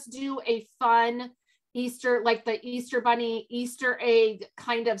just do a fun Easter, like the Easter Bunny, Easter egg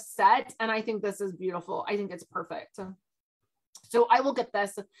kind of set. And I think this is beautiful. I think it's perfect. So I will get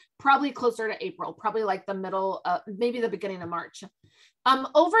this probably closer to April, probably like the middle, maybe the beginning of March.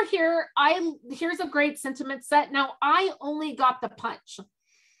 Over here, here's a great sentiment set. Now I only got the punch.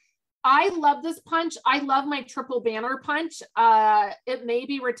 I love this punch. I love my triple banner punch. It may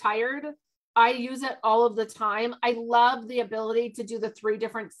be retired. I use it all of the time. I love the ability to do the 3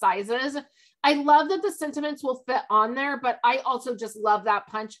 different sizes. I love that the sentiments will fit on there, but I also just love that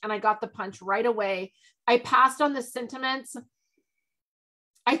punch, and I got the punch right away. I passed on the sentiments.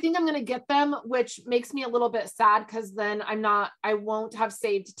 I think I'm going to get them, which makes me a little bit sad because then I won't have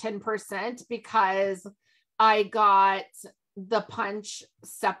saved 10% because I got the punch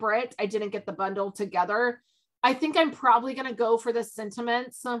separate. I didn't get the bundle together. I think I'm probably going to go for the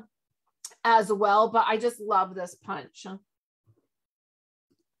sentiments as well, but I just love this punch.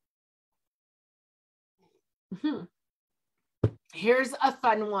 Here's a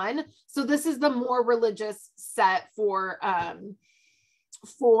fun one. So this is the more religious set for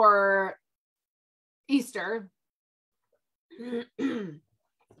Easter.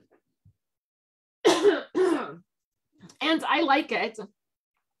 And I like it.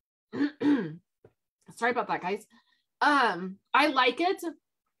 Sorry about that, guys. I like it.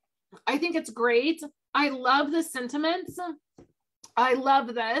 I think it's great. I love the sentiments. I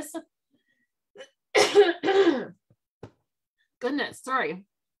love this. Goodness, sorry.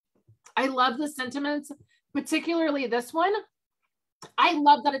 I love the sentiments, particularly this one. I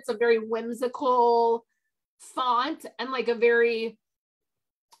love that it's a very whimsical font and like a very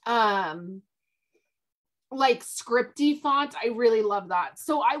like scripty font. I really love that.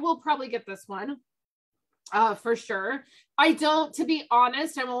 So I will probably get this one for sure. To be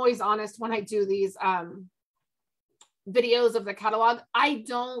honest, I'm always honest when I do these videos of the catalog. I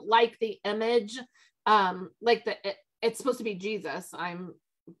don't like the image, it's supposed to be Jesus. I'm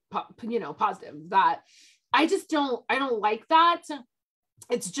positive that I don't like that.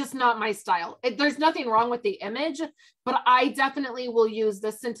 It's just not my style. There's nothing wrong with the image, but I definitely will use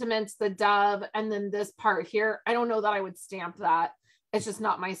the sentiments, the dove, and then this part here. I don't know that I would stamp that. It's just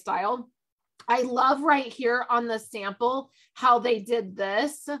not my style. I love right here on the sample how they did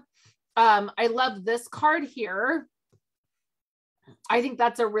this. I love this card here. I think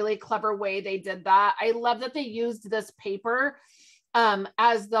that's a really clever way they did that. I love that they used this paper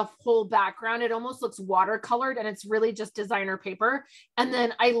as the whole background. It almost looks watercolored and it's really just designer paper. And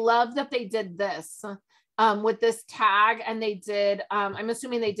then I love that they did this with this tag, and they did, I'm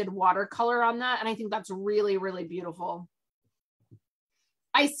assuming they did watercolor on that. And I think that's really, really beautiful.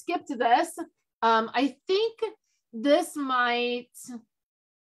 I skipped this. I think this might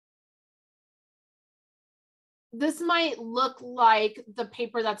look like the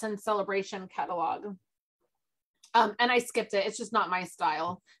paper that's in Sale-A-Bration catalog. And I skipped it. It's just not my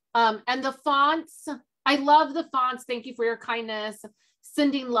style. And the fonts, I love the fonts. Thank you for your kindness.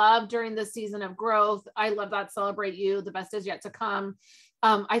 Sending love during the season of growth. I love that. Celebrate you. The best is yet to come.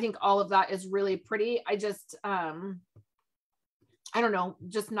 I think all of that is really pretty. I just, I don't know,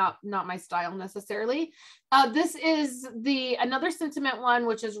 just not my style necessarily. This is another sentiment one,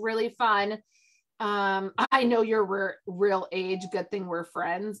 which is really fun. I know your real age. Good thing we're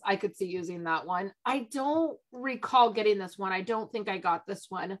friends. I could see using that one. I don't recall getting this one. I don't think I got this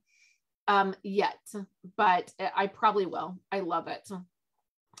one yet, but I probably will. I love it.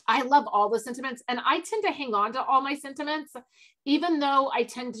 I love all the sentiments, and I tend to hang on to all my sentiments, even though I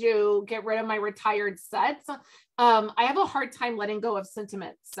tend to get rid of my retired sets. I have a hard time letting go of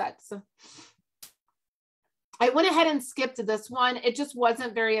sentiment sets. I went ahead and skipped this one. It just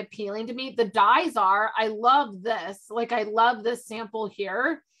wasn't very appealing to me. The dies are. I love this. Like, I love this sample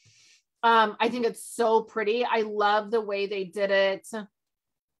here. I think it's so pretty. I love the way they did it.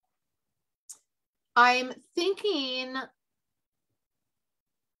 I'm thinking,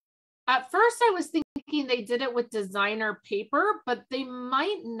 at first I was thinking they did it with designer paper, but they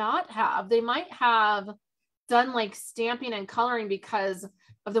might not have. They might have done like stamping and coloring because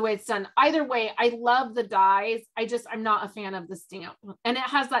of the way it's done. Either way, I love the dies. I'm not a fan of the stamp, and it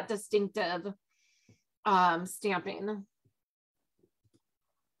has that distinctive stamping.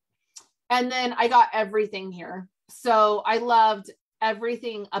 And then I got everything here. So I loved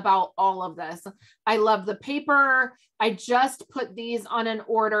everything about all of this. I love the paper. I just put these on an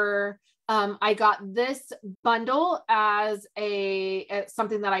order. I got this bundle as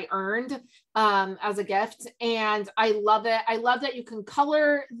something that I earned as a gift, and I love it. I love that you can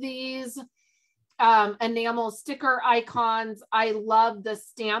color these enamel sticker icons. I love the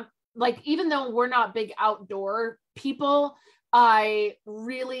stamp. Like, even though we're not big outdoor people, Violet's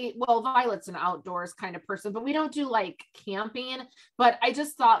an outdoors kind of person, but we don't do like camping. But I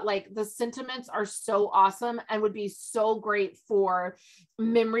just thought like the sentiments are so awesome and would be so great for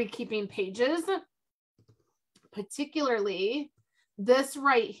memory keeping pages, particularly this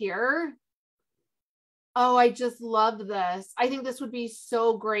right here. Oh, I just love this. I think this would be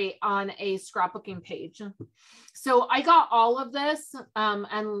so great on a scrapbooking page. So I got all of this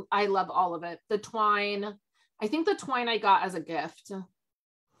and I love all of it. The twine, I think the twine I got as a gift. So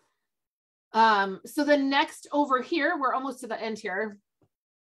the next over here, we're almost to the end here.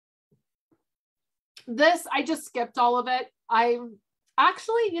 This, I just skipped all of it.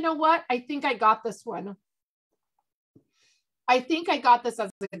 Actually, you know what? I think I got this one. I think I got this as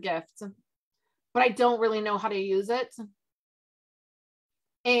a gift, but I don't really know how to use it.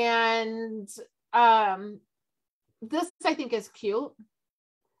 And this I think is cute.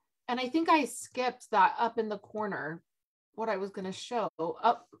 And I think I skipped that up in the corner, what I was going to show.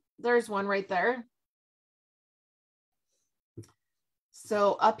 Oh, there's one right there.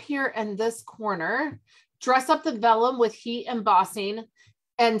 So up here in this corner, dress up the vellum with heat embossing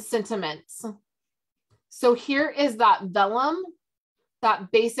and sentiments. So here is that vellum, that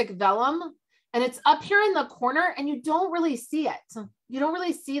basic vellum, and it's up here in the corner and you don't really see it. You don't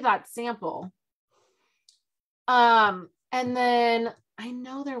really see that sample. And then I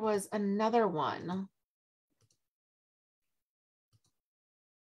know there was another one.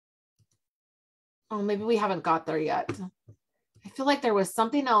 Oh, maybe we haven't got there yet. I feel like there was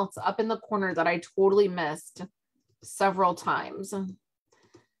something else up in the corner that I totally missed several times.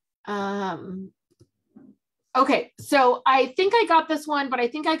 Okay, so I think I got this one, but I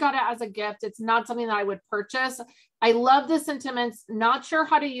think I got it as a gift. It's not something that I would purchase. I love the sentiments, not sure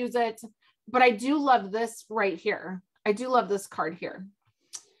how to use it, but I do love this right here. I do love this card here.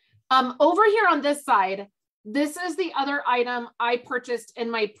 Over here on this side, this is the other item I purchased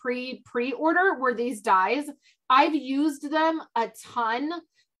in my pre-order were these dies. I've used them a ton.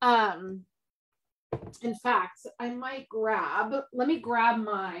 In fact, I might let me grab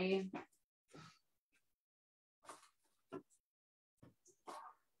my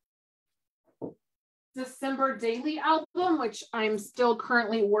December daily album, which I'm still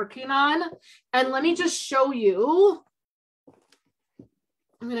currently working on. And let me just show you.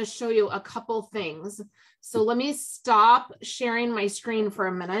 I'm going to show you a couple things. So let me stop sharing my screen for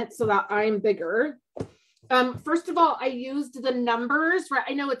a minute so that I'm bigger. First of all, I used the numbers, right?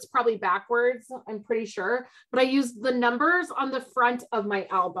 I know it's probably backwards, I'm pretty sure, but I used the numbers on the front of my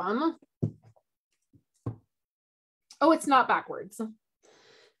album. Oh, it's not backwards.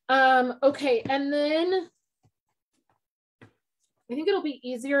 Okay, and then I think it'll be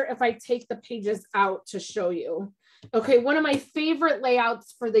easier if I take the pages out to show you. Okay, one of my favorite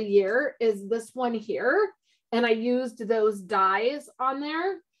layouts for the year is this one here. And I used those dies on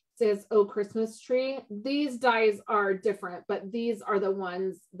there. It says, oh, Christmas tree. These dies are different, but these are the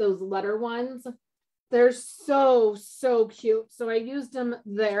ones, those letter ones. They're so, so cute. So I used them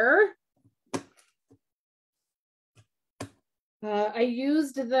there. I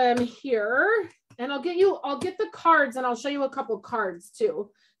used them here, and I'll get the cards and I'll show you a couple cards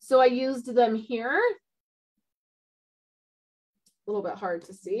too. So I used them here. A little bit hard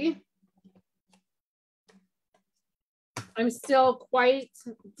to see. I'm still quite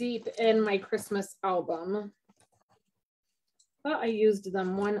deep in my Christmas album. Thought I used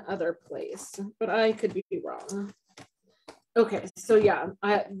them one other place, but I could be wrong. Okay, so yeah,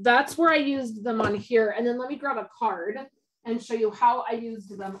 that's where I used them on here. And then let me grab a card and show you how I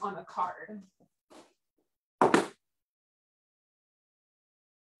used them on a card.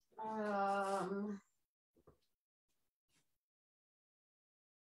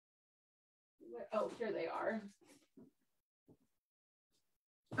 Oh, here they are.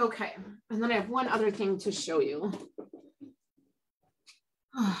 Okay, and then I have one other thing to show you.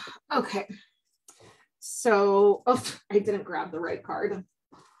 Okay, so, oh, I didn't grab the right card.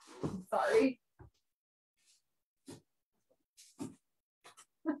 Sorry.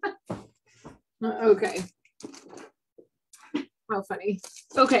 Okay. How funny.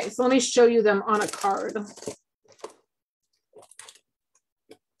 Okay, so let me show you them on a card.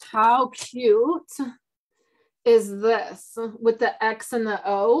 How cute is this with the X and the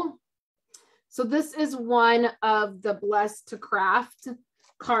O? So this is one of the Blessed to Craft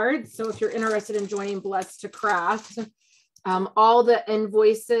cards. So if you're interested in joining Blessed to Craft, all the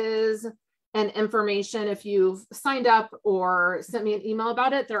invoices and information, if you've signed up or sent me an email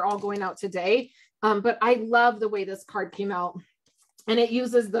about it, they're all going out today. But I love the way this card came out, and it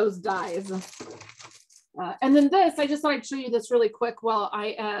uses those dies. And then this, I just thought I'd show you this really quick while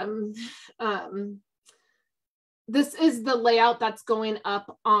I am, this is the layout that's going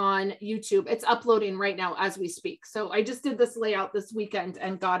up on YouTube. It's uploading right now as we speak. So I just did this layout this weekend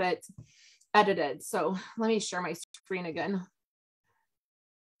and got it edited. So let me share my screen again.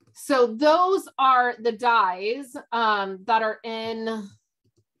 So those are the dies that are in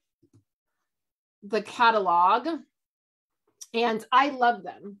the catalog, and I love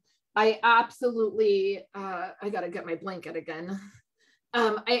them. I absolutely, I gotta get my blanket again.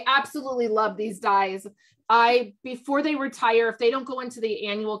 I absolutely love these dies. Before they retire, if they don't go into the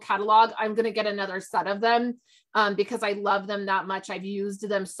annual catalog, I'm gonna get another set of them because I love them that much. I've used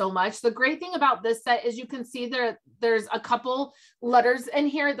them so much. The great thing about this set is you can see there's a couple letters in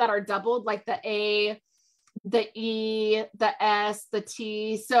here that are doubled, like the A, the E, the S, the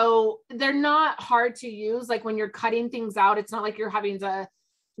T. So they're not hard to use. Like when you're cutting things out, it's not like you're having to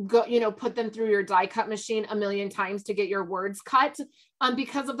go, put them through your die cut machine a million times to get your words cut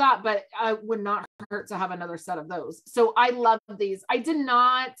because of that, but I would not hurt to have another set of those. So I love these. I did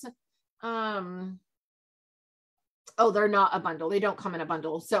not, oh, they're not a bundle. They don't come in a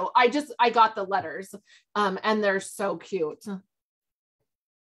bundle. So I got the letters and they're so cute.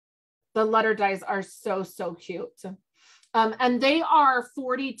 The letter dies are so, so cute. And they are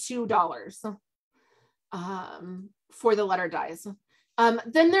 $42 for the letter dies.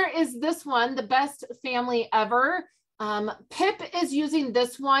 Then there is this one, the Best Family Ever. Pip is using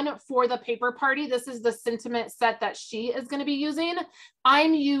this one for the paper party. This is the sentiment set that she is going to be using.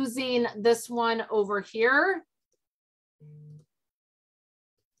 I'm using this one over here.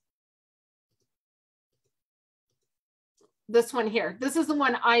 This one here. This is the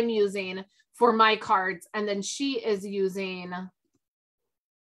one I'm using for my cards. And then she is using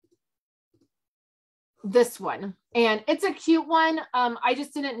this one. And it's a cute one. I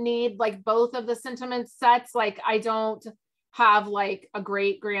just didn't need like both of the sentiment sets. Like I don't have like a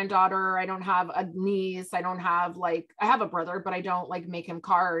great granddaughter. I don't have a niece. I have a brother, but I don't like make him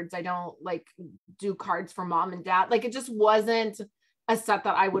cards. I don't like do cards for mom and dad. Like it just wasn't a set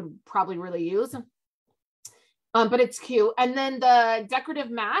that I would probably really use. But it's cute. And then the decorative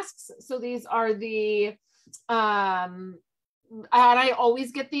masks. So these are the, and I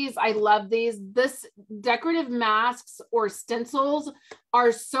always get these. I love these. This decorative masks or stencils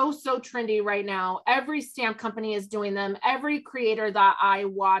are so, so trendy right now. Every stamp company is doing them. Every creator that I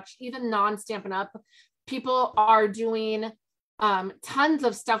watch, even non-Stampin' Up, people are doing tons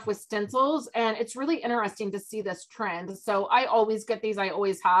of stuff with stencils, and it's really interesting to see this trend. So I always get these. I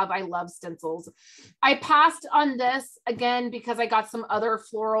always have. I love stencils. I passed on this again because I got some other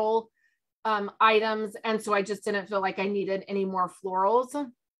floral items, and so I just didn't feel like I needed any more florals.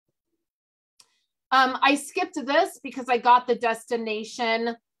 I skipped this because I got the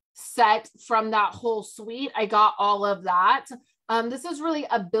destination set from that whole suite. I got all of that. This is really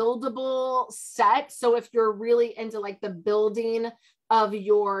a buildable set. So if you're really into like the building of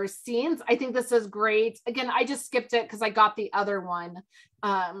your scenes, I think this is great. Again, I just skipped it because I got the other one.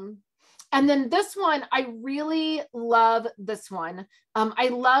 And then this one, I really love this one. I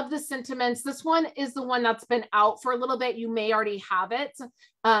love the sentiments. This one is the one that's been out for a little bit. You may already have it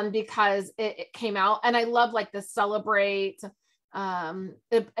because it came out. And I love like the celebrate. I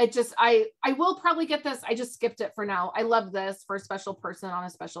will probably get this. I just skipped it for now. I love this for a special person on a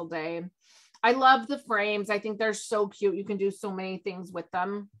special day. I love the frames. I think they're so cute. You can do so many things with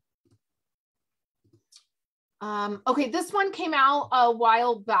them. Okay, this one came out a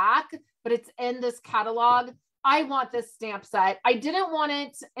while back, but it's in this catalog. I want this stamp set. I didn't want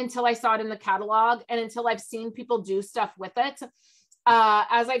it until I saw it in the catalog and until I've seen people do stuff with it.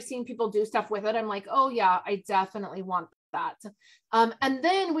 As I've seen people do stuff with it, I'm like, oh yeah, I definitely want that. And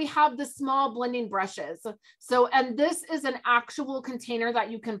then we have the small blending brushes. So, and this is an actual container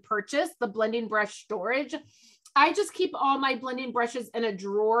that you can purchase, the blending brush storage. I just keep all my blending brushes in a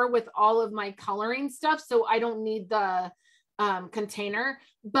drawer with all of my coloring stuff. So I don't need the container,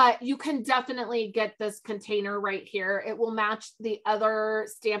 but you can definitely get this container right here. It will match the other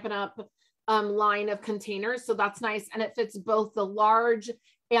Stampin' Up! Line of containers. So that's nice. And it fits both the large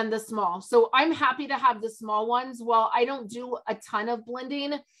and the small. So I'm happy to have the small ones. While I don't do a ton of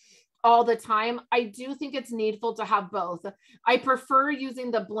blending all the time, I do think it's needful to have both. I prefer using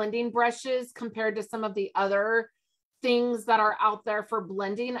the blending brushes compared to some of the other things that are out there for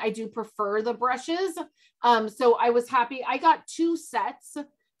blending. I do prefer the brushes. So I was happy. I got 2 sets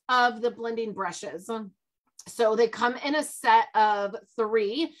of the blending brushes. So they come in a set of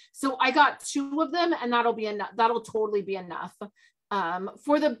 3. So I got 2 of them and that'll be enough. That'll totally be enough.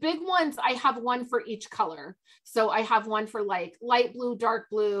 For the big ones, I have one for each color. So I have one for like light blue, dark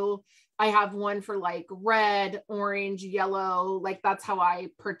blue. I have one for like red, orange, yellow. Like that's how I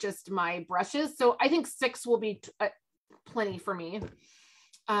purchased my brushes. So I think 6 will be plenty for me.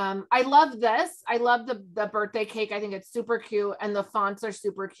 I love this. I love the birthday cake. I think it's super cute and the fonts are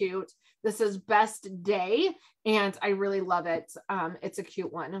super cute. This is Best Day and I really love it. It's a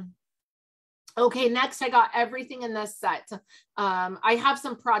cute one. Okay, next I got everything in this set. I have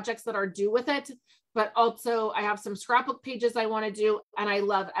some projects that are due with it, but also I have some scrapbook pages I want to do and I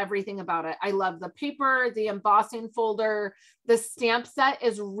love everything about it. I love the paper, the embossing folder. The stamp set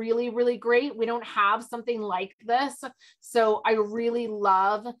is really, really great. We don't have something like this. So I really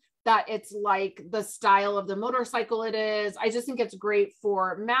love that it's like the style of the motorcycle it is. I just think it's great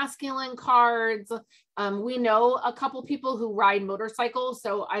for masculine cards. We know a couple people who ride motorcycles,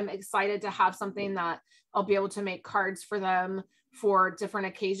 so I'm excited to have something that I'll be able to make cards for them for different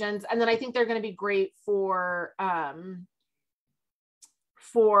occasions. And then I think they're going to be great for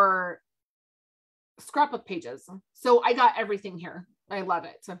scrapbook pages. So I got everything here. I love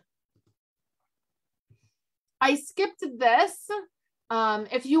it. I skipped this.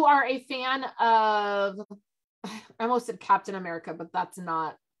 If you are a fan of, I almost said Captain America, but that's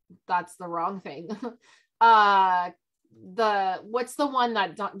the wrong thing. What's the one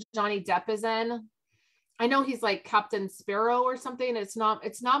that Johnny Depp is in? I know he's like Captain Sparrow or something. It's not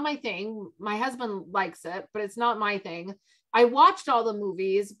my thing. My husband likes it, but it's not my thing. I watched all the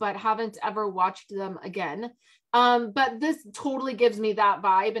movies, but haven't ever watched them again. But this totally gives me that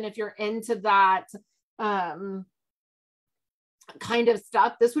vibe. And if you're into that, kind of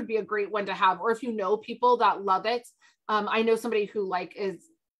stuff, this would be a great one to have. Or if you know people that love it, I know somebody who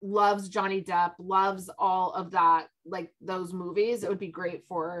loves Johnny Depp, loves all of that, like those movies. It would be great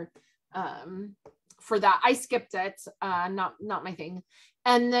for that. I skipped it, not my thing.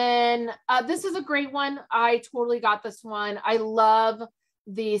 And then this is a great one. I totally got this one. I love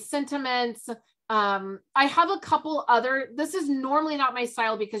the sentiments. I have a couple other, this is normally not my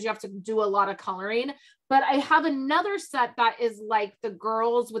style because you have to do a lot of coloring, but I have another set that is like the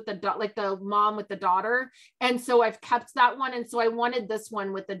girls with like the mom with the daughter. And so I've kept that one. And so I wanted this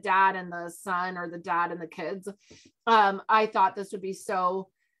one with the dad and the son, or the dad and the kids. I thought this would be so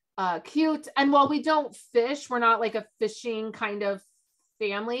cute. And while we don't fish, we're not like a fishing kind of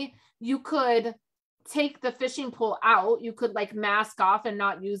family. You could take the fishing pole out, you could like mask off and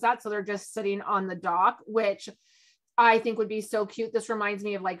not use that, so they're just sitting on the dock, which I think would be so cute. This reminds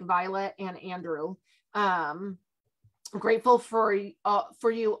me of like Violet and Andrew. Grateful for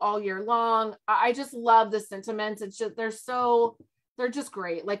you all year long. I just love the sentiments. It's just they're just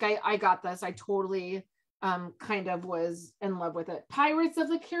great. Like I got this. I totally kind of was in love with it. Pirates of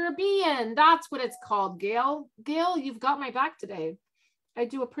the Caribbean, that's what it's called. Gail, you've got my back today. I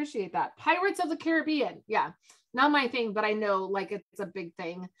do appreciate that. Pirates of the Caribbean. Yeah. Not my thing, but I know like it's a big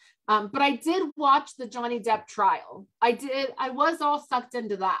thing. But I did watch the Johnny Depp trial. I was all sucked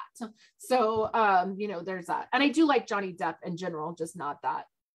into that. So, you know, there's that. And I do like Johnny Depp in general, just not that,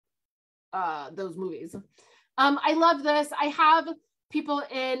 those movies. I love this. I have people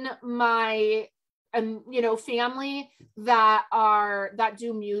in my, you know, family that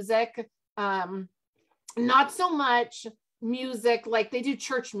do music. Not so much music, like they do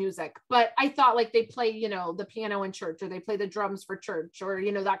church music, but I thought like they play, you know, the piano in church, or they play the drums for church, or,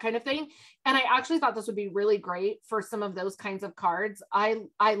 you know, that kind of thing. And I actually thought this would be really great for some of those kinds of cards. I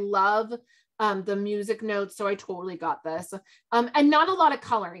love the music notes. So I totally got this. And not a lot of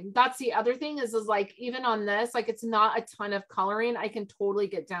coloring. That's the other thing is like, even on this, like it's not a ton of coloring. I can totally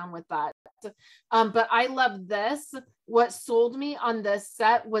get down with that. But I love this. What sold me on this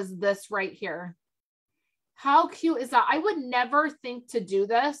set was this right here. How cute is that? I would never think to do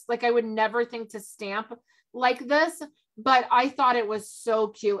this. Like I would never think to stamp like this, but I thought it was so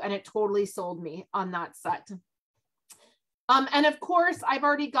cute and it totally sold me on that set. And of course I've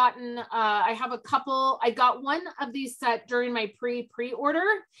already gotten, I have a couple, I got one of these set during my pre-order,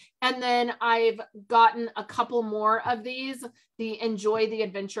 and then I've gotten a couple more of these, the Enjoy the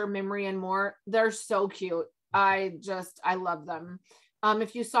Adventure, Memory and More. They're so cute. I love them.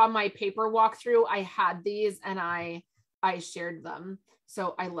 If you saw my paper walkthrough, I had these and I shared them.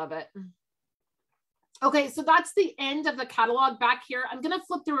 So I love it. Okay, so that's the end of the catalog back here. I'm going to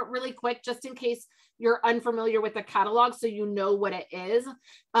flip through it really quick just in case you're unfamiliar with the catalog so you know what it is.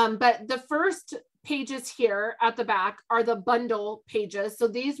 But the first pages here at the back are the bundle pages. So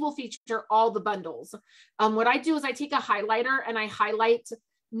these will feature all the bundles. What I do is I take a highlighter and I highlight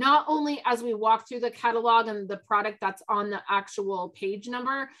not only as we walk through the catalog and the product that's on the actual page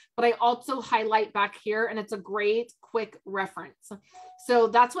number, but I also highlight back here, and it's a great quick reference. So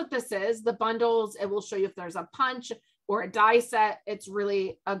that's what this is. The bundles, it will show you if there's a punch or a die set. It's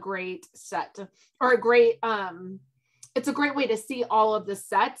really a great set, or a great, it's a great way to see all of the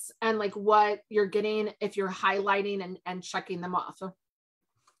sets and like what you're getting if you're highlighting and checking them off.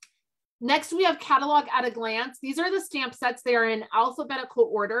 Next, we have Catalog at a Glance. These are the stamp sets. They are in alphabetical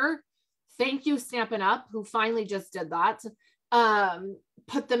order. Thank you, Stampin' Up, who finally just did that.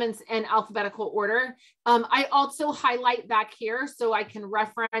 Put them in alphabetical order. I also highlight back here so I can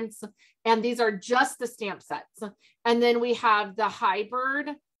reference, and these are just the stamp sets. And then we have the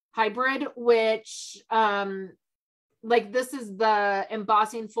hybrid, which like this is the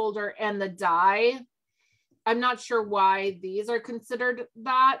embossing folder and the die. I'm not sure why these are considered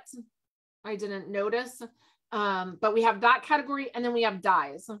that. I didn't notice, but we have that category, and then we have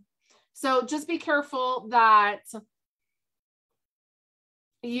dies. So just be careful that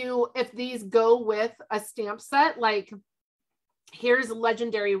if these go with a stamp set, like here's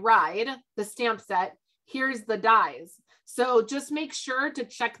Legendary Ride, the stamp set, here's the dies. So just make sure to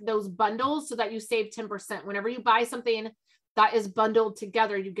check those bundles so that you save 10%. Whenever you buy something that is bundled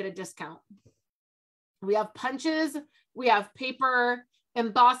together, you get a discount. We have punches, we have paper,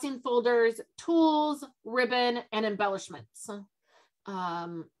 embossing folders, tools, ribbon, and embellishments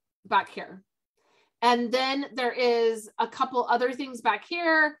back here. And then there is a couple other things back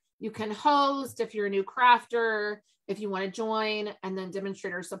here. You can host if you're a new crafter, if you want to join, and then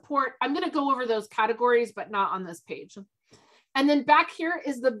demonstrator support. I'm going to go over those categories, but not on this page. And then back here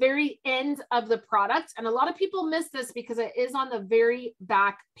is the very end of the product. And a lot of people miss this because it is on the very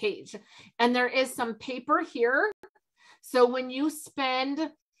back page. And there is some paper here. So when you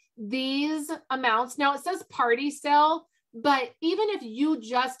spend these amounts, now it says party sale, but even if you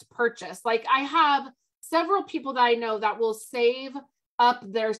just purchase, like I have several people that I know that will save up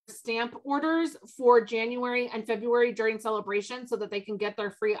their stamp orders for January and February during Sale-A-Bration so that they can get their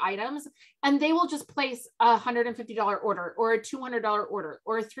free items. And they will just place a $150 order or a $200 order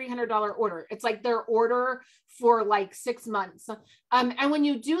or a $300 order. It's like their order for like 6 months. And when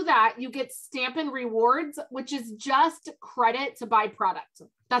you do that, you get Stampin' Rewards, which is just credit to buy product.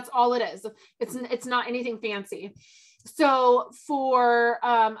 That's all it is. It's not anything fancy. So for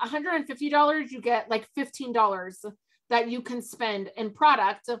 $150, you get like $15 that you can spend in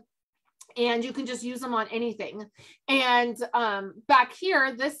product, and you can just use them on anything. And back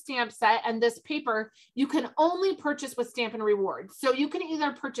here, this stamp set and this paper, you can only purchase with Stampin' Rewards. So you can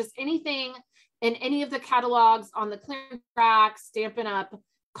either purchase anything in any of the catalogs on the clearance rack, Stampin' Up,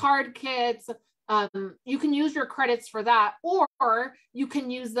 card kits. You can use your credits for that, or you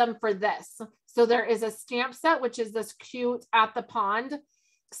can use them for this. So there is a stamp set, which is this cute At the Pond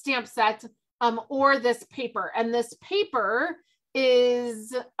stamp set, or this paper. And this paper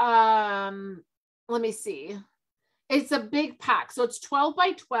is, let me see. It's a big pack. So it's 12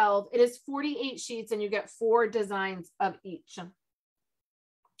 by 12. It is 48 sheets and you get 4 designs of each.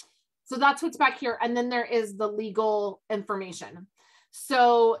 So that's what's back here. And then there is the legal information.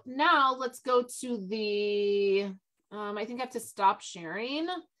 So now let's go to the, I think I have to stop sharing.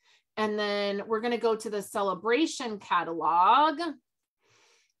 And then we're going to go to the Sale-A-Bration catalog.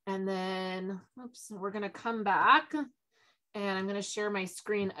 And then, oops, we're going to come back and I'm going to share my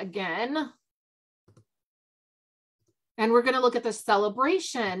screen again. And we're going to look at the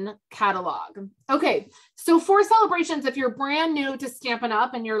Sale-A-Bration catalog. Okay, so for celebrations, if you're brand new to Stampin'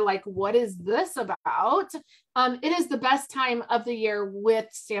 Up! And you're like, what is this about? It is the best time of the year with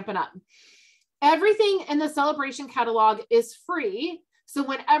Stampin' Up! Everything in the Sale-A-Bration catalog is free. So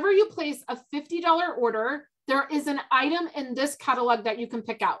whenever you place a $50 order, there is an item in this catalog that you can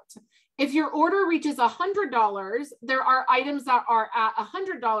pick out. If your order reaches $100, there are items that are at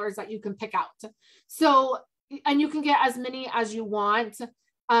 $100 that you can pick out. So, and you can get as many as you want.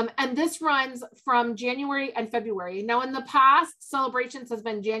 And this runs from January and February. Now in the past, celebrations has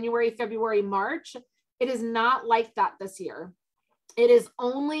been January, February, March. It is not like that this year. It is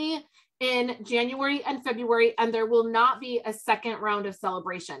only in January and February, and there will not be a second round of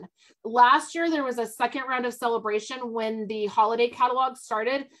celebration. Last year, there was a second round of celebration when the holiday catalog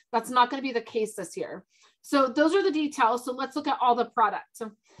started. That's not going to be the case this year. So those are the details. So let's look at all the products.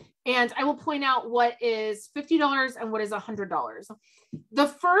 And I will point out what is $50 and what is $100. The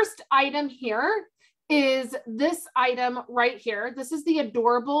first item here is this item right here. This is the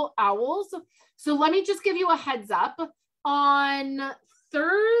adorable owls. So let me just give you a heads up. On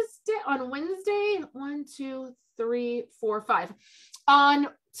Thursday, on Wednesday, 1, 2, 3, 4, 5. On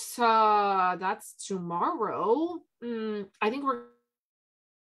that's tomorrow. I think we're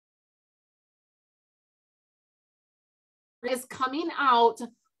is coming out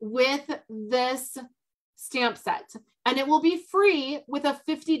with this stamp set, and it will be free with a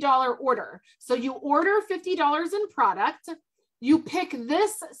 $50 order. So you order $50 in product. You pick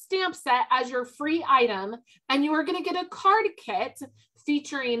this stamp set as your free item, and you are going to get a card kit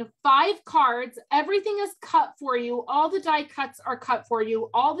featuring 5 cards. Everything is cut for you. All the die cuts are cut for you.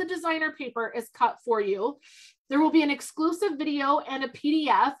 All the designer paper is cut for you. There will be an exclusive video and a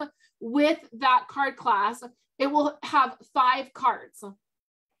PDF with that card class. It will have 5 cards.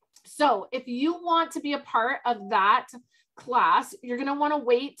 So if you want to be a part of that class, you're going to want to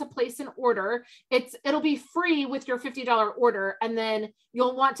wait to place an order. It'll be free with your $50 order, and then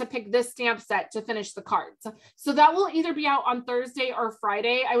you'll want to pick this stamp set to finish the cards. So that will either be out on Thursday or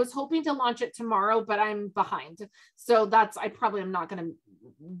Friday. I was hoping to launch it tomorrow, but I'm behind. So I probably am not going to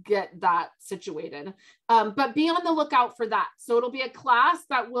get that situated. But be on the lookout for that. So it'll be a class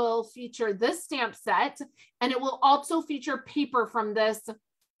that will feature this stamp set, and it will also feature paper from this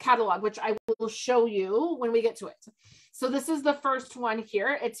catalog, which I will show you when we get to it. So this is the first one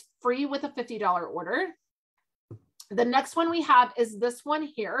here. It's free with a $50 order. The next one we have is this one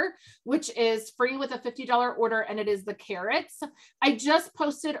here, which is free with a $50 order, and it is the carrots. I just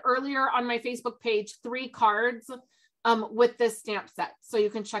posted earlier on my Facebook page 3 cards with this stamp set, so you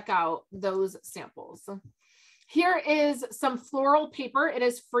can check out those samples. Here is some floral paper. It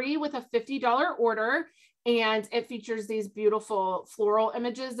is free with a $50 order, and it features these beautiful floral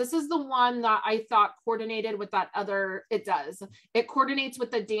images. This is the one that I thought coordinated with that other. It does. It coordinates with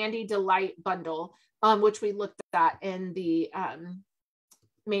the Dandy Delight bundle, which we looked at in the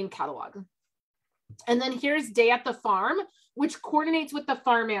main catalog. And then here's Day at the Farm, which coordinates with the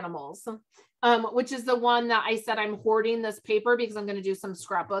farm animals, which is the one that I said I'm hoarding this paper because I'm going to do some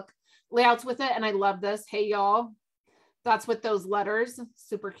scrapbook layouts with it. And I love this. Hey, y'all. That's with those letters.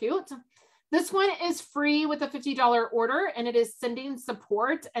 Super cute. This one is free with a $50 order, and it is sending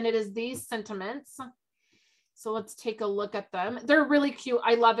support, and it is these sentiments. So let's take a look at them. They're really cute.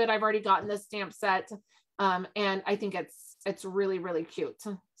 I love it. I've already gotten this stamp set, and I think it's really, really cute.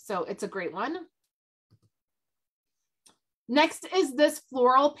 So it's a great one. Next is this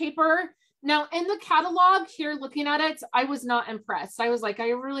floral paper. Now in the catalog here, looking at it, I was not impressed. I was like,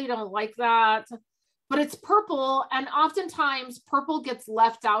 I really don't like that. But it's purple, and oftentimes purple gets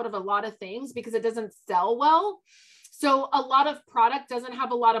left out of a lot of things because it doesn't sell well. So a lot of product doesn't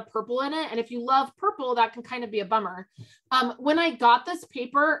have a lot of purple in it. And if you love purple, that can kind of be a bummer. When I got this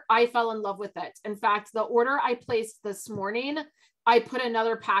paper, I fell in love with it. In fact, the order I placed this morning, I put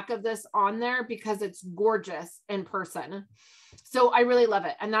another pack of this on there because it's gorgeous in person. So I really love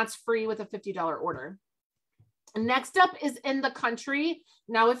it. And that's free with a $50 order. Next up is In the Country.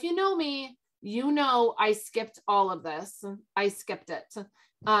 Now, if you know me, you know I skipped all of this. I skipped it.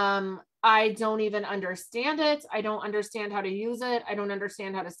 I don't even understand it. I don't understand how to use it. I don't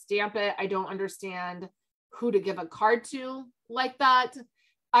understand how to stamp it. I don't understand who to give a card to like that.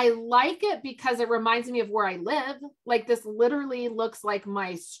 I like it because it reminds me of where I live. Like this literally looks like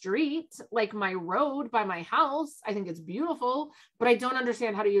my street, like my road by my house. I think it's beautiful, but I don't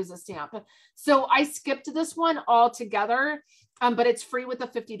understand how to use a stamp. So I skipped this one altogether, but it's free with a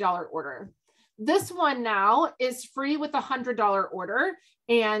 $50 order. This one now is free with a $100 order.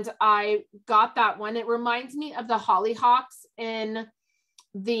 And I got that one. It reminds me of the hollyhocks in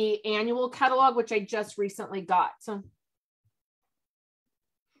the annual catalog, which I just recently got.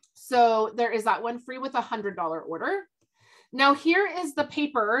 So there is that one free with a $100 order. Now here is the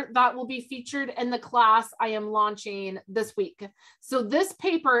paper that will be featured in the class I am launching this week. So this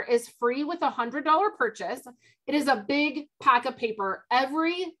paper is free with a $100 purchase. It is a big pack of paper.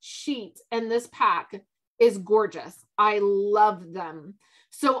 Every sheet in this pack is gorgeous. I love them.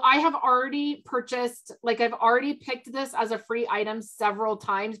 So I have already purchased, like I've already picked this as a free item several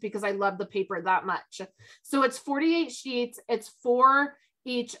times because I love the paper that much. So it's 48 sheets. It's 4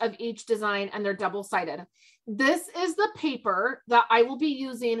 each of each design, and they're double-sided. This is the paper that I will be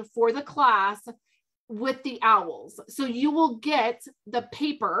using for the class with the owls. So you will get the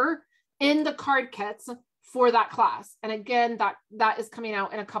paper in the card kits for that class. And again, that is coming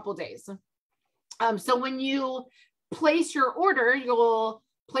out in a couple days. So when you place your order, you'll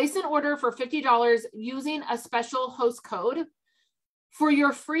place an order for $50 using a special host code. For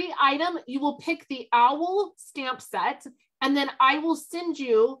your free item, you will pick the owl stamp set, and then I will send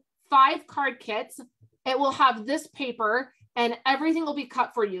you 5 card kits. It will have this paper and everything will be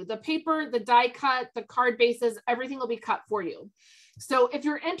cut for you. The paper, the die cut, the card bases, everything will be cut for you. So if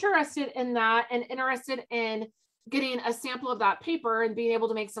you're interested in that and interested in getting a sample of that paper and being able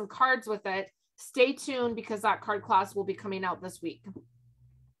to make some cards with it, stay tuned because that card class will be coming out this week.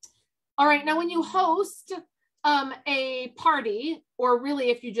 All right, now when you host a party, or really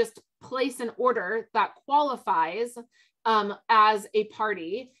if you just place an order that qualifies as a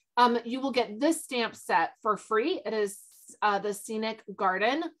party, you will get this stamp set for free. It is the Scenic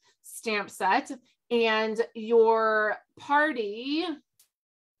Garden stamp set, and your party,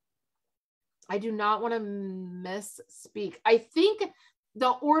 I do not want to misspeak. I think the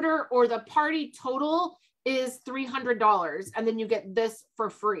order or the party total is $300, and then you get this for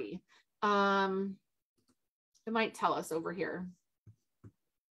free. It might tell us over here.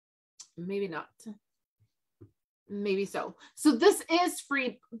 Maybe not. Maybe so. So this is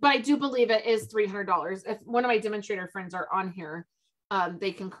free, but I do believe it is $300. If one of my demonstrator friends are on here,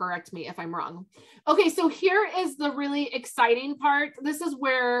 they can correct me if I'm wrong. Okay, so here is the really exciting part. This is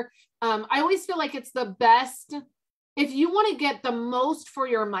where I always feel like it's the best. If you want to get the most for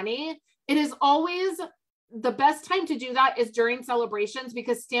your money, it is always the best time to do that is during celebrations,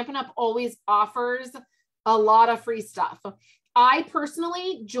 because Stampin' Up! Always offers a lot of free stuff. I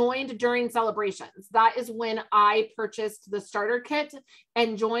personally joined during celebrations. That is when I purchased the starter kit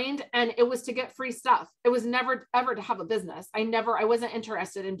and joined, and it was to get free stuff. It was never ever to have a business. I wasn't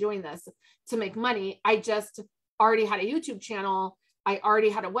interested in doing this to make money. I just already had a YouTube channel. I already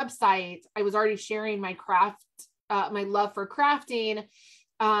had a website. I was already sharing my craft, my love for crafting.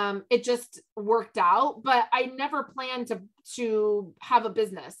 It just worked out, but I never planned to have a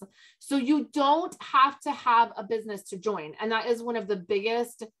business. So you don't have to have a business to join. And that is one of the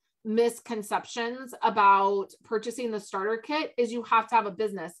biggest misconceptions about purchasing the starter kit is you have to have a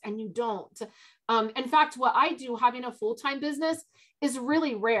business, and you don't. In fact, what I do, having a full-time business, is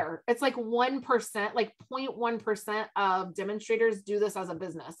really rare. It's like 1%, like 0.1% of demonstrators do this as a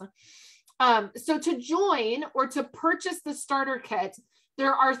business. So to join or to purchase the starter kit,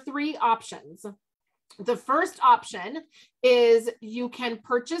 there are 3 options. The first option is you can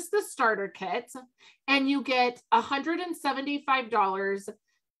purchase the starter kit and you get $175.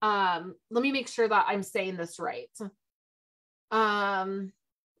 Let me make sure that I'm saying this right.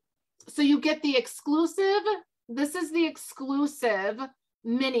 So you get the exclusive, this is the exclusive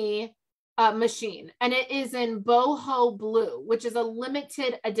mini machine, and it is in boho blue, which is a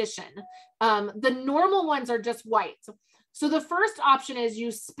limited edition. The normal ones are just white. So the first option is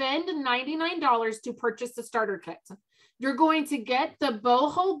you spend $99 to purchase the starter kit. You're going to get the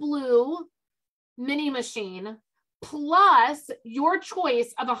boho blue mini machine plus your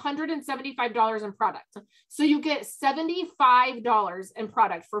choice of $175 in product. So you get $75 in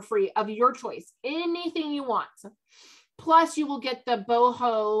product for free of your choice, anything you want. Plus you will get the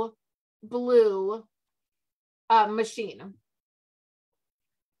boho blue machine.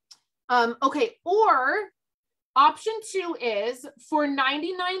 Okay, or option 2 is for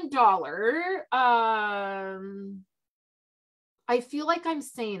 $99. I feel like I'm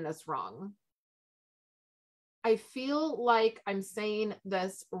saying this wrong. I feel like I'm saying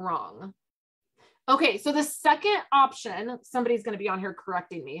this wrong. Okay, so the second option, somebody's going to be on here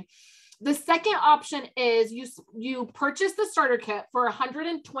correcting me. The second option is you purchase the starter kit for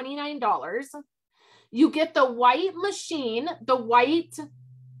 $129. You get the white machine, the white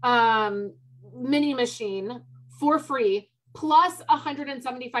mini machine for free, plus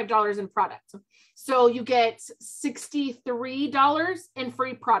 $175 in product. So you get $63 in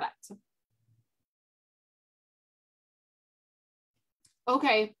free product.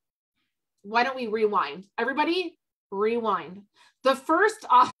 Okay, why don't we rewind? Everybody, rewind. The first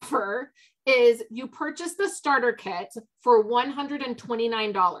offer is you purchase the starter kit for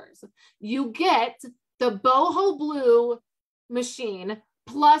 $129. You get the boho blue machine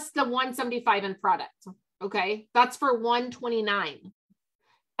plus the $175 in product. Okay, that's for $129.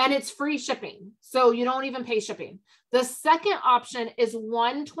 And it's free shipping. So you don't even pay shipping. The second option is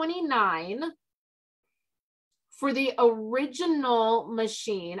 $129 for the original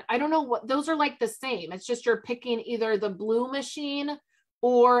machine. I don't know what, those are like the same. It's just you're picking either the blue machine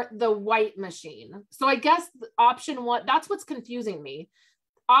or the white machine. So I guess option one, that's what's confusing me.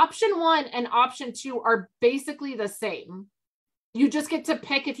 Option one and option two are basically the same. You just get to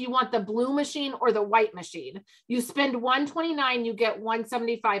pick if you want the blue machine or the white machine. You spend $129, you get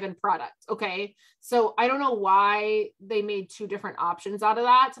 $175 in product. Okay. So I don't know why they made two different options out of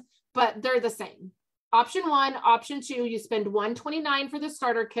that, but they're the same. Option one, option two, you spend $129 for the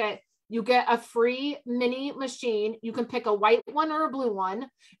starter kit. You get a free mini machine. You can pick a white one or a blue one,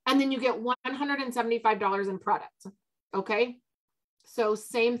 and then you get $175 in product. Okay. So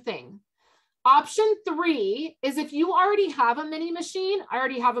same thing. Option three is if you already have a mini machine. I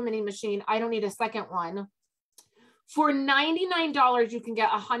already have a mini machine. I don't need a second one. For $99, you can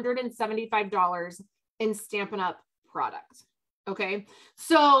get $175 in Stampin' Up product. Okay.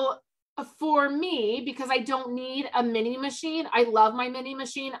 So for me, because I don't need a mini machine, I love my mini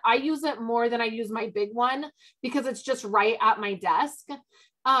machine. I use it more than I use my big one because it's just right at my desk.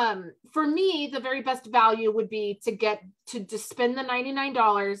 For me, the very best value would be to spend the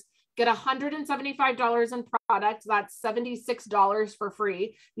 $99, get $175 in product. That's $76 for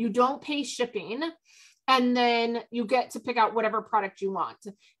free. You don't pay shipping. And then you get to pick out whatever product you want.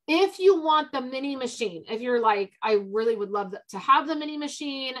 If you want the mini machine, if you're like, I really would love to have the mini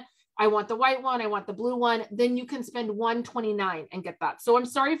machine, I want the white one, I want the blue one, then you can spend $129 and get that. So I'm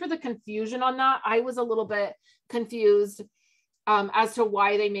sorry for the confusion on that. I was a little bit confused as to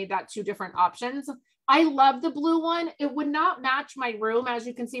why they made that two different options. I love the blue one. It would not match my room. As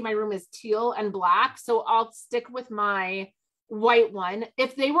you can see, my room is teal and black. So I'll stick with my white one.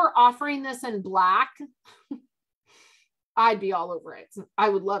 If they were offering this in black, I'd be all over it. I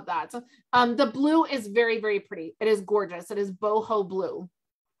would love that. The blue is very, very pretty. It is gorgeous. It is boho blue,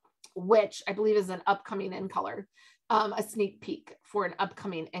 which I believe is an upcoming in color, a sneak peek for an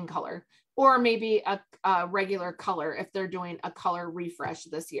upcoming in color, or maybe a regular color if they're doing a color refresh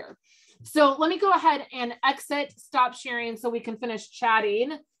this year. So let me go ahead and exit, stop sharing so we can finish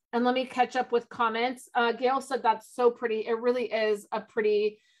chatting. And let me catch up with comments. Gail said that's so pretty. It really is a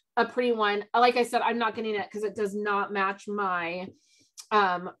pretty one. Like I said, I'm not getting it because it does not match my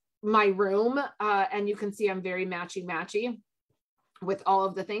my room. And you can see I'm very matchy with all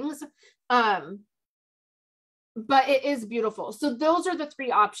of the things. But it is beautiful. So those are the three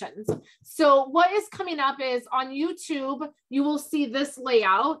options. So what is coming up is on YouTube, you will see this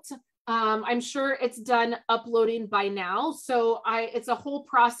layout. I'm sure it's done uploading by now. So it's a whole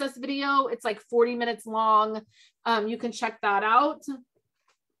process video. It's like 40 minutes long. You can check that out.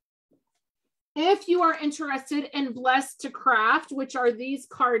 If you are interested in Blessed to Craft, which are these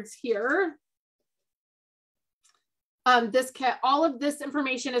cards here, this kit, all of this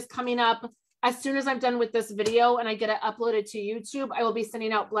information is coming up as soon as I'm done with this video and I get it uploaded to YouTube. I will be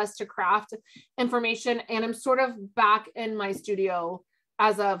sending out Blessed to Craft information, and I'm sort of back in my studio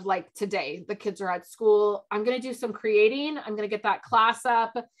as of like today. The kids are at school. I'm going to do some creating. I'm going to get that class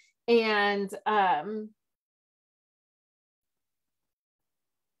up, and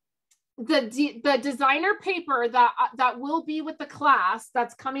the designer paper that will be with the class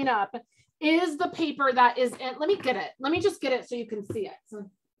that's coming up is the paper that is in. Let me get it. Let me just get it so you can see it.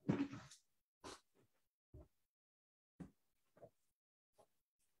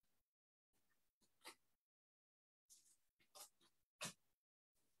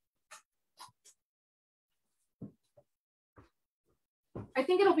 I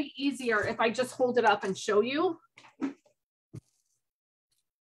think it'll be easier if I just hold it up and show you.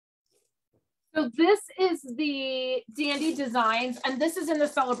 So this is the Dandy Designs, and this is in the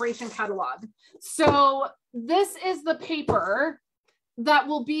Sale-A-Bration catalog. So this is the paper that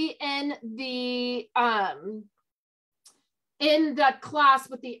will be in the class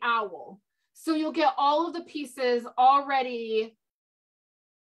with the owl. So you'll get all of the pieces already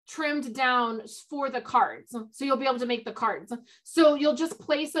trimmed down for the cards. So you'll be able to make the cards. So you'll just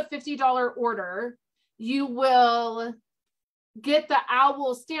place a $50 order. You will get the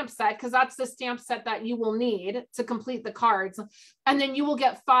owl stamp set, because that's the stamp set that you will need to complete the cards. And then you will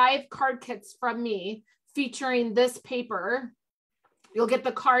get 5 card kits from me featuring this paper. You'll get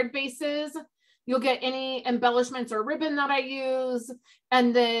the card bases. You'll get any embellishments or ribbon that I use.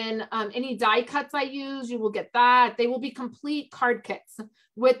 And then any die cuts I use, you will get that. They will be complete card kits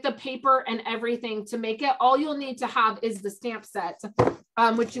with the paper and everything to make it. All you'll need to have is the stamp set,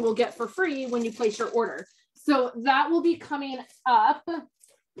 which you will get for free when you place your order. So that will be coming up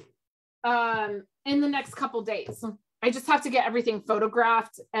in the next couple days. I just have to get everything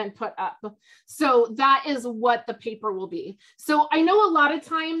photographed and put up. So that is what the paper will be. So I know a lot of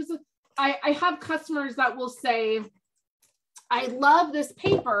times I have customers that will say, I love this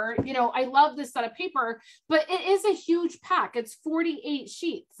paper, you know, I love this set of paper, but it is a huge pack. It's 48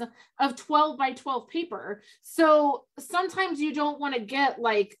 sheets of 12 by 12 paper. So sometimes you don't want to get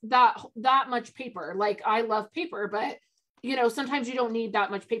like that much paper. Like I love paper, but you know, sometimes you don't need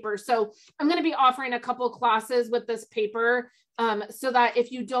that much paper. So I'm going to be offering a couple classes with this paper so that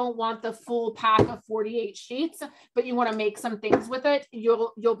if you don't want the full pack of 48 sheets, but you want to make some things with it,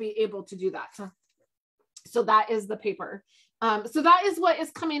 you'll be able to do that. So that is the paper. So that is what is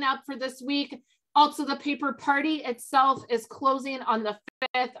coming up for this week. Also, the paper party itself is closing on the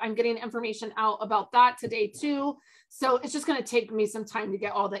 5th. I'm getting information out about that today too. So it's just going to take me some time to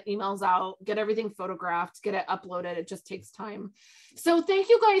get all the emails out, get everything photographed, get it uploaded. It just takes time. So thank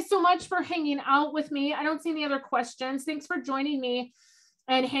you guys so much for hanging out with me. I don't see any other questions. Thanks for joining me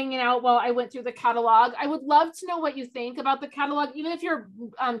and hanging out while I went through the catalog. I would love to know what you think about the catalog. Even if you're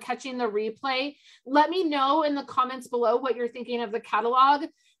catching the replay, let me know in the comments below what you're thinking of the catalog.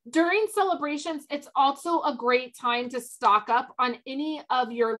 During celebrations, it's also a great time to stock up on any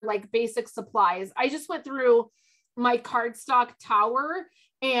of your like basic supplies. I just went through my cardstock tower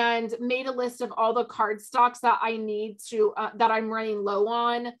and made a list of all the cardstocks that I need to, that I'm running low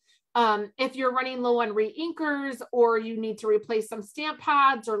on. If you're running low on re-inkers, or you need to replace some stamp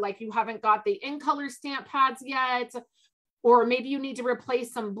pads, or like you haven't got the in color stamp pads yet, or maybe you need to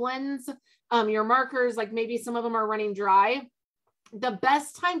replace some blends, your markers, like maybe some of them are running dry. The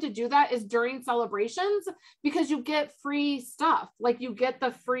best time to do that is during celebrations, because you get free stuff. Like you get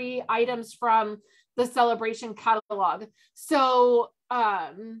the free items from the celebration catalog. So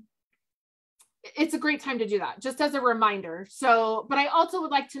it's a great time to do that, just as a reminder. So, but I also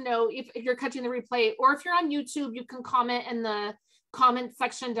would like to know if you're catching the replay, or if you're on YouTube, you can comment in the comment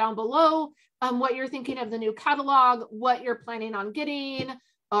section down below what you're thinking of the new catalog, what you're planning on getting,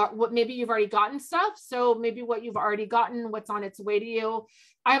 what maybe you've already gotten stuff. So maybe what you've already gotten, what's on its way to you.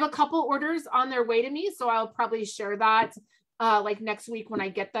 I have a couple orders on their way to me, so I'll probably share that like next week when I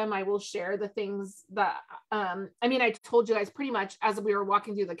get them. I will share the things that, I mean, I told you guys pretty much as we were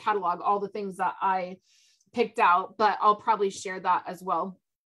walking through the catalog, all the things that I picked out, but I'll probably share that as well.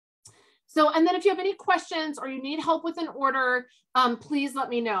 So, and then if you have any questions or you need help with an order, please let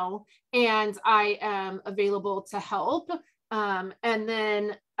me know, and I am available to help. And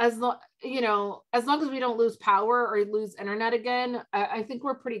then as long as we don't lose power or lose internet again, I think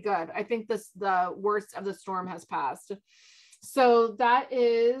we're pretty good. I think the worst of the storm has passed. So that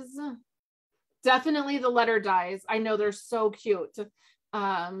is definitely the letter dies. I know they're so cute.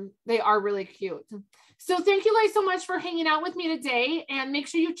 They are really cute. So thank you guys so much for hanging out with me today, and make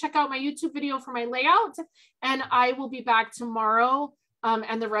sure you check out my YouTube video for my layout, and I will be back tomorrow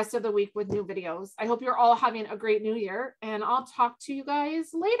and the rest of the week with new videos. I hope you're all having a great new year, and I'll talk to you guys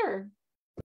later.